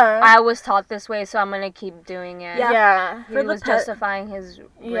want. Yeah. I was taught this way, so I'm going to keep doing it. Yeah. He was justifying his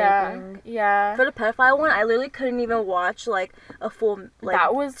raping. Yeah. For the pedophile one, I literally couldn't even watch, like, a full, like,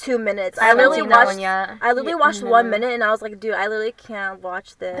 that was 2 minutes. I literally watched 1 minute, and I was like, dude, I literally can't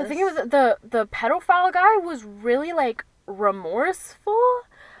watch this. The thing is, the pedophile guy was really, like, remorseful,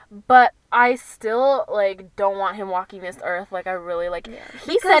 but I still, like, don't want him walking this earth. Like, I really, like... Yeah.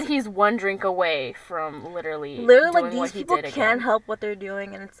 He said he's one drink away from literally doing like, these what he people did can't again. help what they're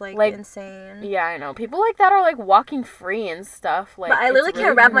doing, and it's, like insane. Yeah, I know. People like that are, like, walking free and stuff. Like, but I literally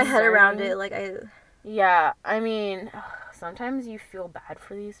can't wrap my head around it. Like, Yeah, I mean, sometimes you feel bad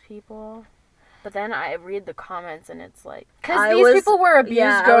for these people. But then I read the comments and it's like... Because these people were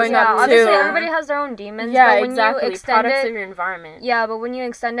abused growing up, too. Obviously, everybody has their own demons. Yeah, but when exactly. You extend Products of your environment. Yeah, but when you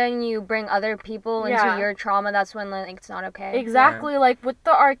extend it and you bring other people into your trauma, that's when, like, it's not okay. Exactly. Like, with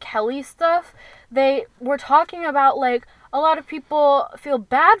the R. Kelly stuff, they were talking about, like... A lot of people feel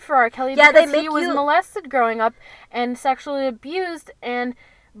bad for R. Kelly because he was molested growing up and sexually abused,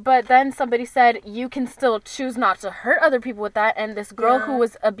 but then somebody said, you can still choose not to hurt other people with that, and this girl who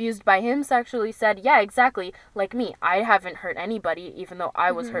was abused by him sexually said, yeah, exactly, like me, I haven't hurt anybody, even though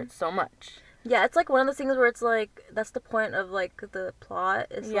I was hurt so much. Yeah, it's like one of those things where it's like, that's the point of, like, the plot.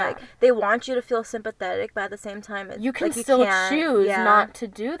 It's like, they want you to feel sympathetic, but at the same time, it's you can like, still choose not to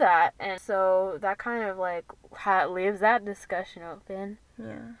do that. And so that kind of, like, leaves that discussion open.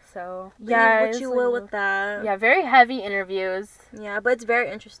 Yeah. So, what you will with that. Yeah, very heavy interviews. Yeah, but it's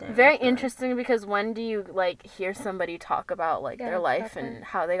very interesting. Very interesting because when do you, like, hear somebody talk about, like, their life and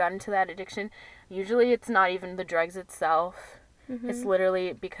how they got into that addiction? Usually it's not even the drugs itself. It's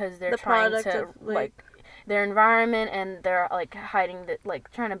literally because they're trying to, like, their environment, and they're, like, hiding,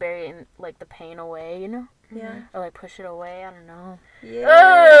 trying to bury, in, like, the pain away, you know? Yeah. Or, like, push it away, I don't know. Yeah.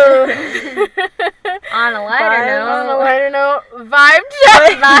 Oh! On a lighter note. Vibe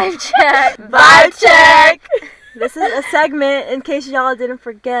check! Vibe check! Vibe check! This is a segment, in case y'all didn't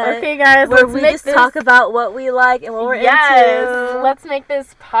forget. Okay, guys, where we just talk about what we like and what we're into. Let's make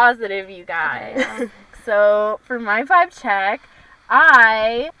this positive, you guys. Okay. So, for my vibe check,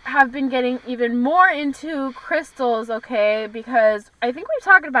 I have been getting even more into crystals, okay, because I think we've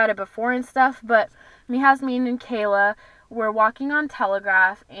talked about it before and stuff, but Jazmin and Keila were walking on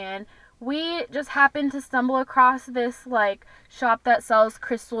Telegraph, and we just happened to stumble across this, like, shop that sells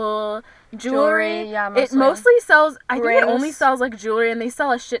crystal jewelry. Yeah, mostly. It mostly sells, I think it only sells, like, jewelry, and they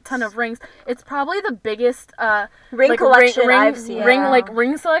sell a shit ton of rings. It's probably the biggest, ring collection I've seen.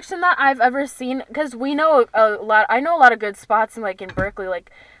 Ring selection that I've ever seen, because we know I know a lot of good spots in, like, in Berkeley,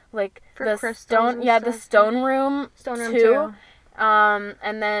 like for the stone, the Stone Room too.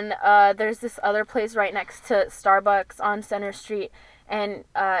 And then, there's this other place right next to Starbucks on Center Street, and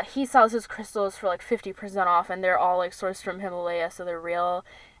he sells his crystals for like 50% off, and they're all like sourced from Himalaya, so they're real.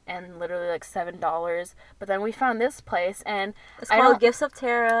 and literally like $7. But then we found this place, and it's called Gifts of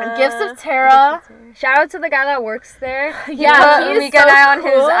Tara. Gifts of Tara. Shout out to the guy that works there. Yeah, he Umika and I on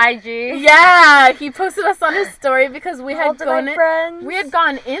his IG. Yeah, he posted us on his story because we had gone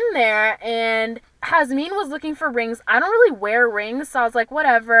in there, and Jazmin was looking for rings. I don't really wear rings, so I was like,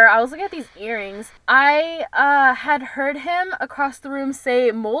 whatever. I was looking at these earrings. I had heard him across the room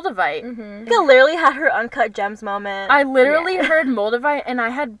say Moldavite. Umika literally had her uncut gems moment. I literally heard Moldavite, and I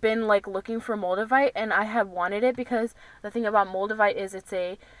had been like looking for Moldavite, and I had wanted it because the thing about Moldavite is it's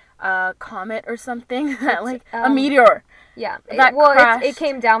a comet or something that like a meteor. Yeah. It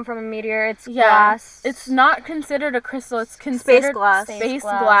came down from a meteor. It's glass. It's not considered a crystal. It's considered space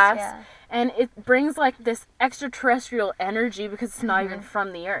glass. Yeah. And it brings like this extraterrestrial energy because it's not even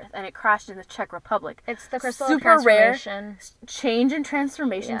from the Earth, and it crashed in the Czech Republic. It's the crystal super of transformation. Rare, change and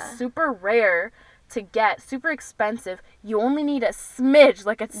transformation, super rare to get, super expensive. You only need a smidge,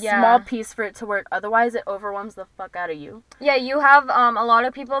 like a small piece for it to work. Otherwise, it overwhelms the fuck out of you. Yeah, you have a lot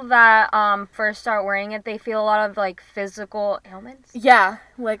of people that first start wearing it. They feel a lot of like physical ailments. Yeah,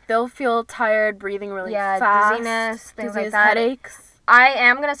 like they'll feel tired, breathing really fast, dizziness, things like that. Headaches. I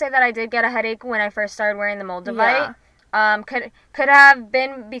am gonna say that I did get a headache when I first started wearing the Moldavite. Yeah. Could have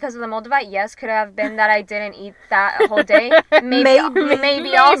been because of the Moldavite. Yes. Could have been that I didn't eat that whole day.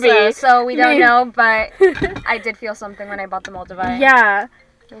 Maybe also. So we don't know, but I did feel something when I bought the Moldavite. Yeah.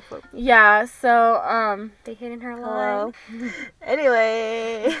 Yeah. So they hid in her line.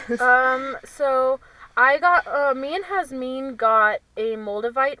 Anyway. So I got me and Jazmin got a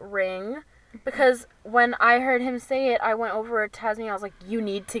Moldavite ring. Because when I heard him say it, I went over to Jazmin. I was like, "You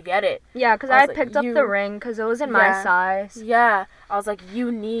need to get it." Yeah, because I had picked up the ring because it was in my size. Yeah, I was like,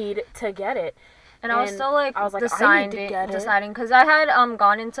 "You need to get it." And I was still like, deciding because I had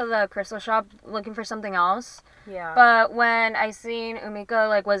gone into the crystal shop looking for something else. Yeah. But when I seen Umika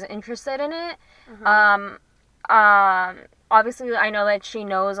like was interested in it, obviously I know that she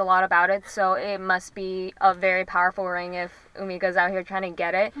knows a lot about it, so it must be a very powerful ring if Umika's out here trying to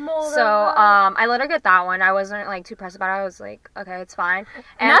get it. So I let her get that one. I wasn't like too pressed about it. I was like, okay, it's fine.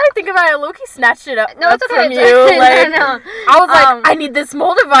 And now I think about it, Loki snatched it up. No, it's okay. From you. Like, no. I was like, I need this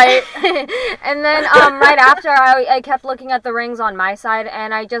Moldavite. And then right after, I kept looking at the rings on my side,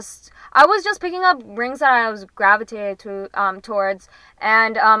 and I was just picking up rings that I was gravitated to towards,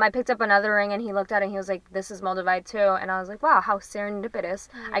 and I picked up another ring, and he looked at it, and he was like, "This is Moldavite too," and I was like, "Wow, how serendipitous!"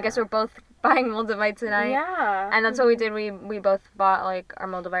 Yeah. I guess we're both buying Moldavite tonight. Yeah, and that's what we did. We both bought like our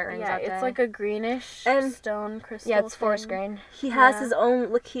Moldavite rings. Yeah, that day. It's like a greenish stone crystal. Yeah, it's forest green. He has his own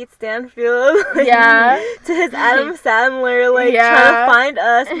Lakeith Stanfield. Yeah, to his Adam Sandler trying to find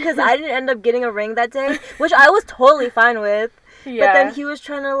us because I didn't end up getting a ring that day, which I was totally fine with. Yeah. But then he was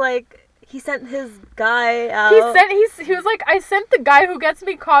trying to he sent his guy out. He was like, I sent the guy who gets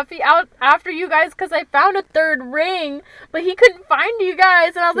me coffee out after you guys because I found a third ring, but he couldn't find you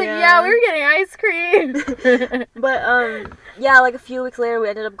guys. And I was like, yeah, we were getting ice cream. But, like a few weeks later, we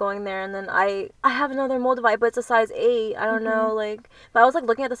ended up going there, and then I have another Moldavite, but it's a size 8. I don't know, but I was,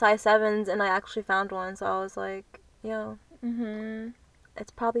 looking at the size 7s, and I actually found one, so I was like, yo. It's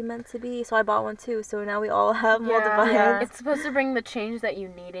probably meant to be, so I bought one too. So now we all have Moldavite. Yeah. It's supposed to bring the change that you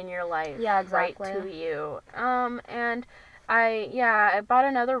need in your life. Yeah, exactly. Right to you. And I bought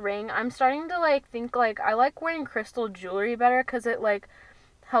another ring. I'm starting to think I like wearing crystal jewelry better because it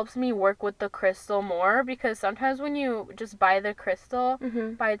helps me work with the crystal more, because sometimes when you just buy the crystal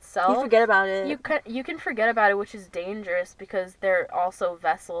by itself, you forget about it. You can forget about it, which is dangerous because they're also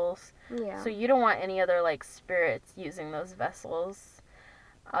vessels. Yeah. So you don't want any other spirits using those vessels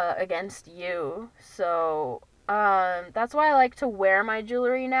against you. So that's why I like to wear my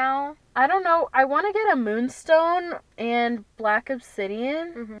jewelry now. I don't know, I want to get a moonstone and black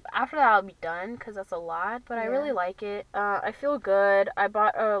obsidian. After that I'll be done because that's a lot, but I really like it. I feel good. I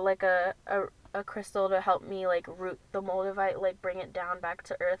bought a crystal to help me root the Moldavite, bring it down back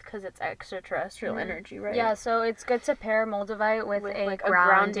to earth because it's extraterrestrial energy, right? Yeah, so it's good to pair Moldavite with a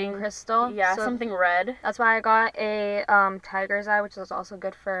grounding crystal. Yeah, so something red. That's why I got a tiger's eye, which is also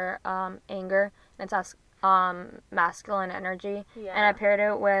good for anger. It's masculine energy. Yeah. And I paired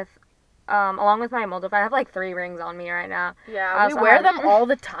it with along with my Moldavite. I have 3 rings on me right now. Yeah, we wear them all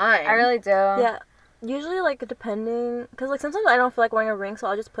the time. I really do. Yeah. Usually, depending, because, sometimes I don't feel like wearing a ring, so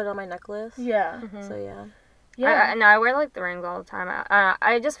I'll just put it on my necklace. Yeah. So, yeah. Yeah. I wear, the rings all the time.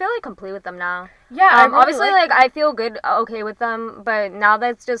 I just feel, complete with them now. Yeah, I really obviously, I feel good, okay with them, but now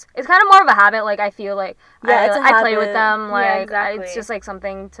that's just, it's kind of more of a habit, I feel I play with them, exactly. it's just,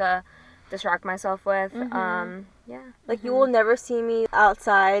 something to distract myself with. Yeah. Like, you will never see me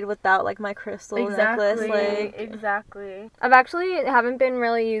outside without, like, my crystal necklace. Like, exactly. I've actually haven't been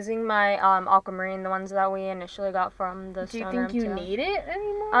really using my aquamarine, the ones that we initially got from the Do you Stone think Room you too. need it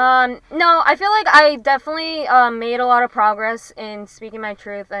anymore? No, I feel like I definitely made a lot of progress in speaking my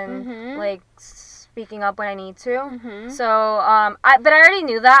truth and like speaking up when I need to. So but I already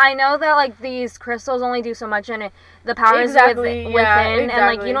knew that. I know that like these crystals only do so much, and the power is within, and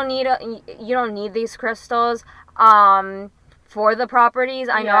like you don't need these crystals for the properties.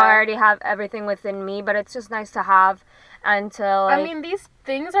 I know I already have everything within me, but it's just nice to have. Until like, I mean, these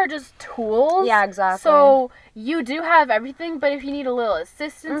things are just tools. Yeah, exactly. So you do have everything, but if you need a little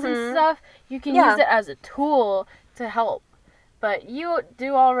assistance and stuff, you can use it as a tool to help. But you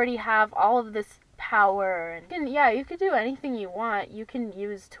do already have all of this power, and you could do anything you want. You can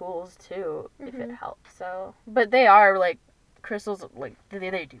use tools too if it helps. So, but they are like crystals, like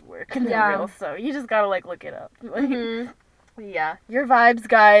they do work and they're real. So you just gotta like look it up. Like, yeah, your vibes,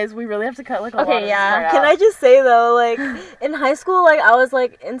 guys. We really have to cut like a lot of this part out. Can I just say though, like in high school, like I was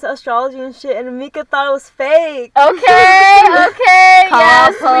like into astrology and shit, and Umika thought it was fake. Okay,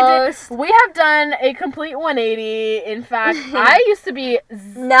 yes, we have done a complete 180. In fact, I used to be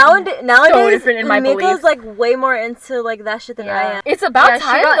nowadays so different in my beliefs. Umika's like way more into like that shit than I am. It's about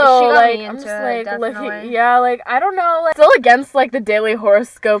time though. She got like me I'm into just it, like, definitely. like I don't know, like still against like the daily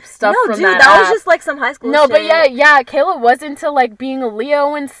horoscope stuff. No, from dude, that was just like some high school shit. But Kayla was into like being a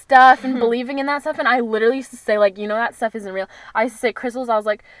Leo and stuff and believing in that stuff, and I literally used to say like, that stuff isn't real. I used to say crystals, I was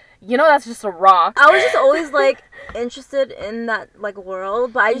like, that's just a rock. I was just always like interested in that like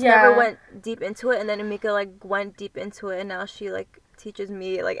world, but I just never went deep into it. And then Umika like went deep into it, and now she like teaches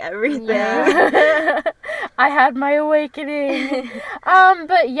me like everything. I had my awakening.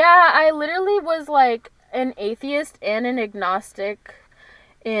 But I literally was like an atheist and an agnostic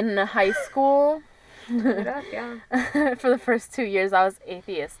in high school. For the first 2 years I was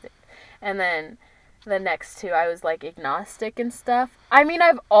atheistic, and then the next 2 I was like agnostic and stuff. I mean,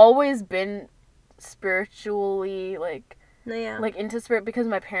 I've always been spiritually like into spirit because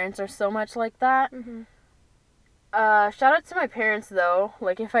my parents are so much like that. Shout out to my parents though.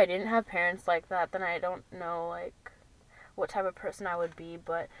 Like if I didn't have parents like that, then I don't know like what type of person I would be.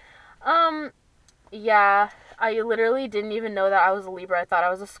 But I literally didn't even know that I was a Libra. I thought I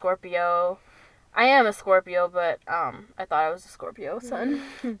was a Scorpio. I am a Scorpio, but I thought I was a Scorpio sun.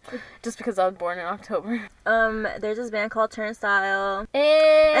 Just because I was born in October. There's this band called Turnstile.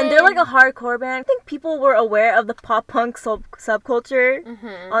 And they're like a hardcore band. I think people were aware of the pop punk subculture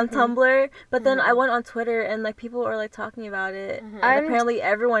on Tumblr. But then I went on Twitter and like people were like talking about it. And apparently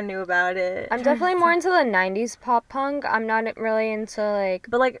everyone knew about it. I'm definitely more into the 90s pop punk. I'm not really into like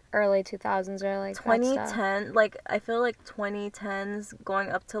early 2000s or like 2010. Like I feel like 2010s going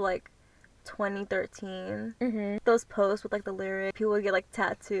up to like 2013, those posts with like the lyrics, people would get like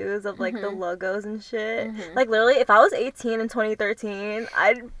tattoos of like the logos and shit. Like literally, if I was 18 in 2013,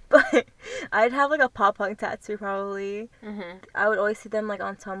 I'd have like a pop punk tattoo probably. I would always see them like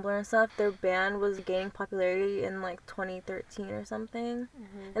on Tumblr and stuff. Their band was gaining popularity in like 2013 or something,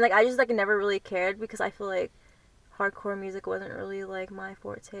 and like I just like never really cared because I feel like hardcore music wasn't really like my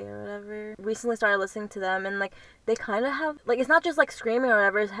forte or whatever. Recently started listening to them, and like they kind of have like, it's not just like screaming or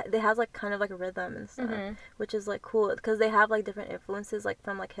whatever, they have like kind of like a rhythm and stuff, which is like cool because they have like different influences like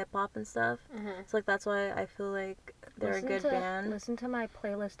from like hip-hop and stuff. So like that's why I feel like they're a good band. Listen to my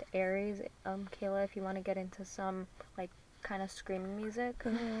playlist Aries, Keila, if you want to get into some like kind of screaming music.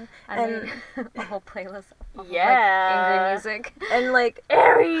 I mean, a whole playlist of like angry music. And like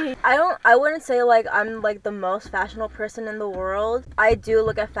Aries, I wouldn't say like I'm like the most fashionable person in the world. I do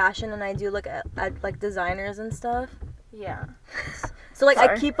look at fashion and I do look at like designers and stuff. So like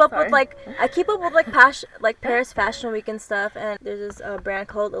I keep up with like Paris Fashion Week and stuff, and there's this brand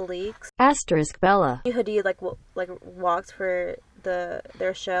called Alix * Bella. Hoodie like walked for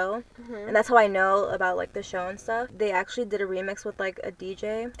their show, and that's how I know about like the show and stuff. They actually did a remix with like a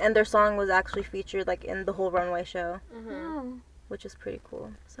DJ, and their song was actually featured like in the whole runway show, which is pretty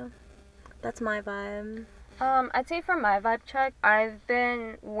cool. So that's my vibe. I'd say for my vibe check, I've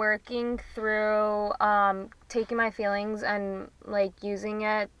been working through taking my feelings and like using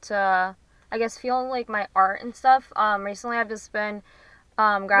it to, I guess, feel like my art and stuff. Recently I've just been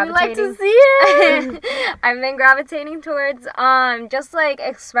gravitating. We like to see it. I've been gravitating towards just like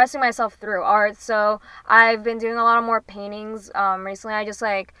expressing myself through art. So I've been doing a lot of more paintings. Recently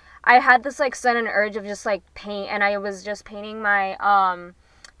I had this like sudden urge of just like paint, and I was just painting my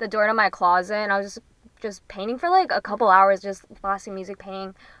the door to my closet, and I was just painting for like a couple hours, just blasting music, painting.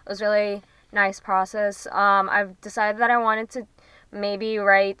 It was really nice process. I've decided that I wanted to maybe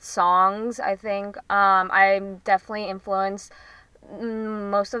write songs. I think I'm definitely influenced.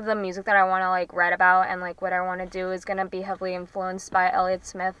 Most of the music that I want to like write about and like what I want to do is gonna be heavily influenced by Elliott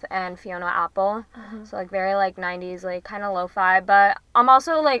Smith and Fiona Apple. So like very like 90s, like kind of lo-fi. But I'm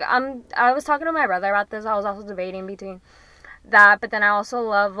also like I was talking to my brother about this. I was also debating between that, but then I also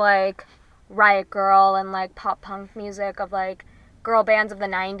love like Riot Girl and like pop punk music of like girl bands of the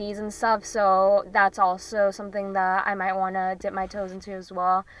 90s and stuff. So that's also something that I might want to dip my toes into as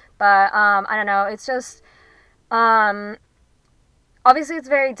well. But I don't know. It's just obviously it's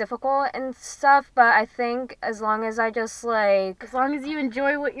very difficult and stuff, but I think as long as I just like As long as you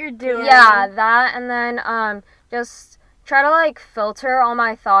enjoy what you're doing. yeah, that, and then just try to like filter all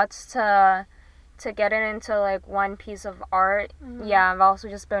my thoughts to get it into like one piece of art. Yeah, I've also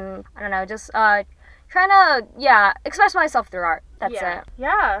just been, I don't know, just trying to express myself through art. That's it.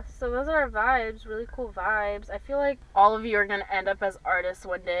 Yeah, so those are our vibes, really cool vibes. I feel like all of you are gonna end up as artists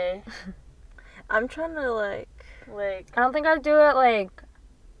one day. I'm trying to like I don't think I'd do it like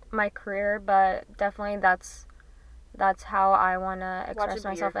my career, but definitely that's how I want to express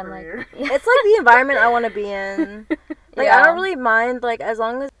myself and like it's like the environment I want to be in. Like I don't really mind, like as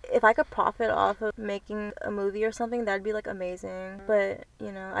long as if I could profit off of making a movie or something, that'd be like amazing. But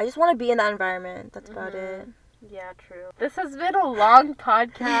you know, I just want to be in that environment. That's about it. Yeah, true. This has been a long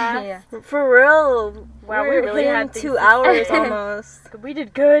podcast. Yeah. For real. Wow, we We're really hitting had 2 hours almost. We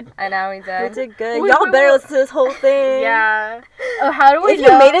did good. I know we did. We did good. Y'all better listen to this whole thing. Yeah. Oh, how do we if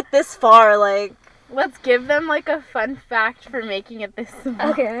know? you made it this far, like Let's give them like a fun fact for making it this far.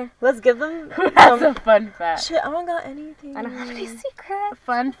 Okay. let's give them Who has a fun fact? shit. I don't got anything. I don't have any secrets.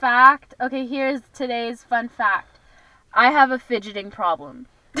 Fun fact. Okay, here's today's fun fact. I have a fidgeting problem.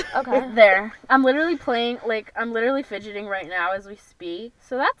 Okay. There. I'm literally fidgeting right now as we speak.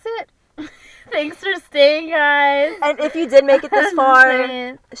 So that's it. Thanks for staying, guys. And if you did make it this far,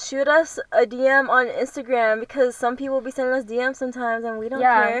 Saying- shoot us a DM on Instagram because some people be sending us DMs sometimes and we don't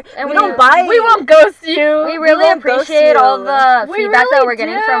care. And we we don't bite. We won't ghost you. We really won't ghost appreciate you. all the We feedback that really we're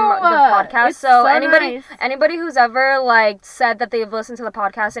getting do. from the podcast. It's So, so anybody nice. who's ever like said that they've listened to the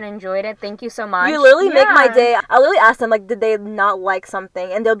podcast and enjoyed it, thank you so much. You literally make my Yeah. day. I literally ask them like, did they not like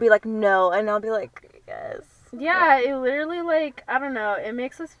something? And they'll be like, no, and I'll be like, yes. Yeah, it literally, like, I don't know, it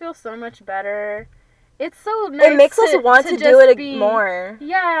makes us feel so much better. It's so nice. It makes us want to do just it be- more.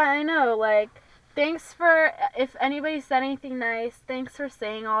 Yeah, I know. Like, thanks for, if anybody said anything nice, thanks for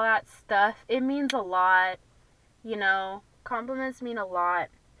saying all that stuff. It means a lot. You know, compliments mean a lot.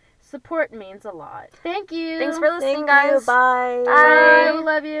 Support means a lot. Thank you. Thanks for listening, Thank you. guys. Bye. Bye. We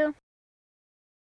love you.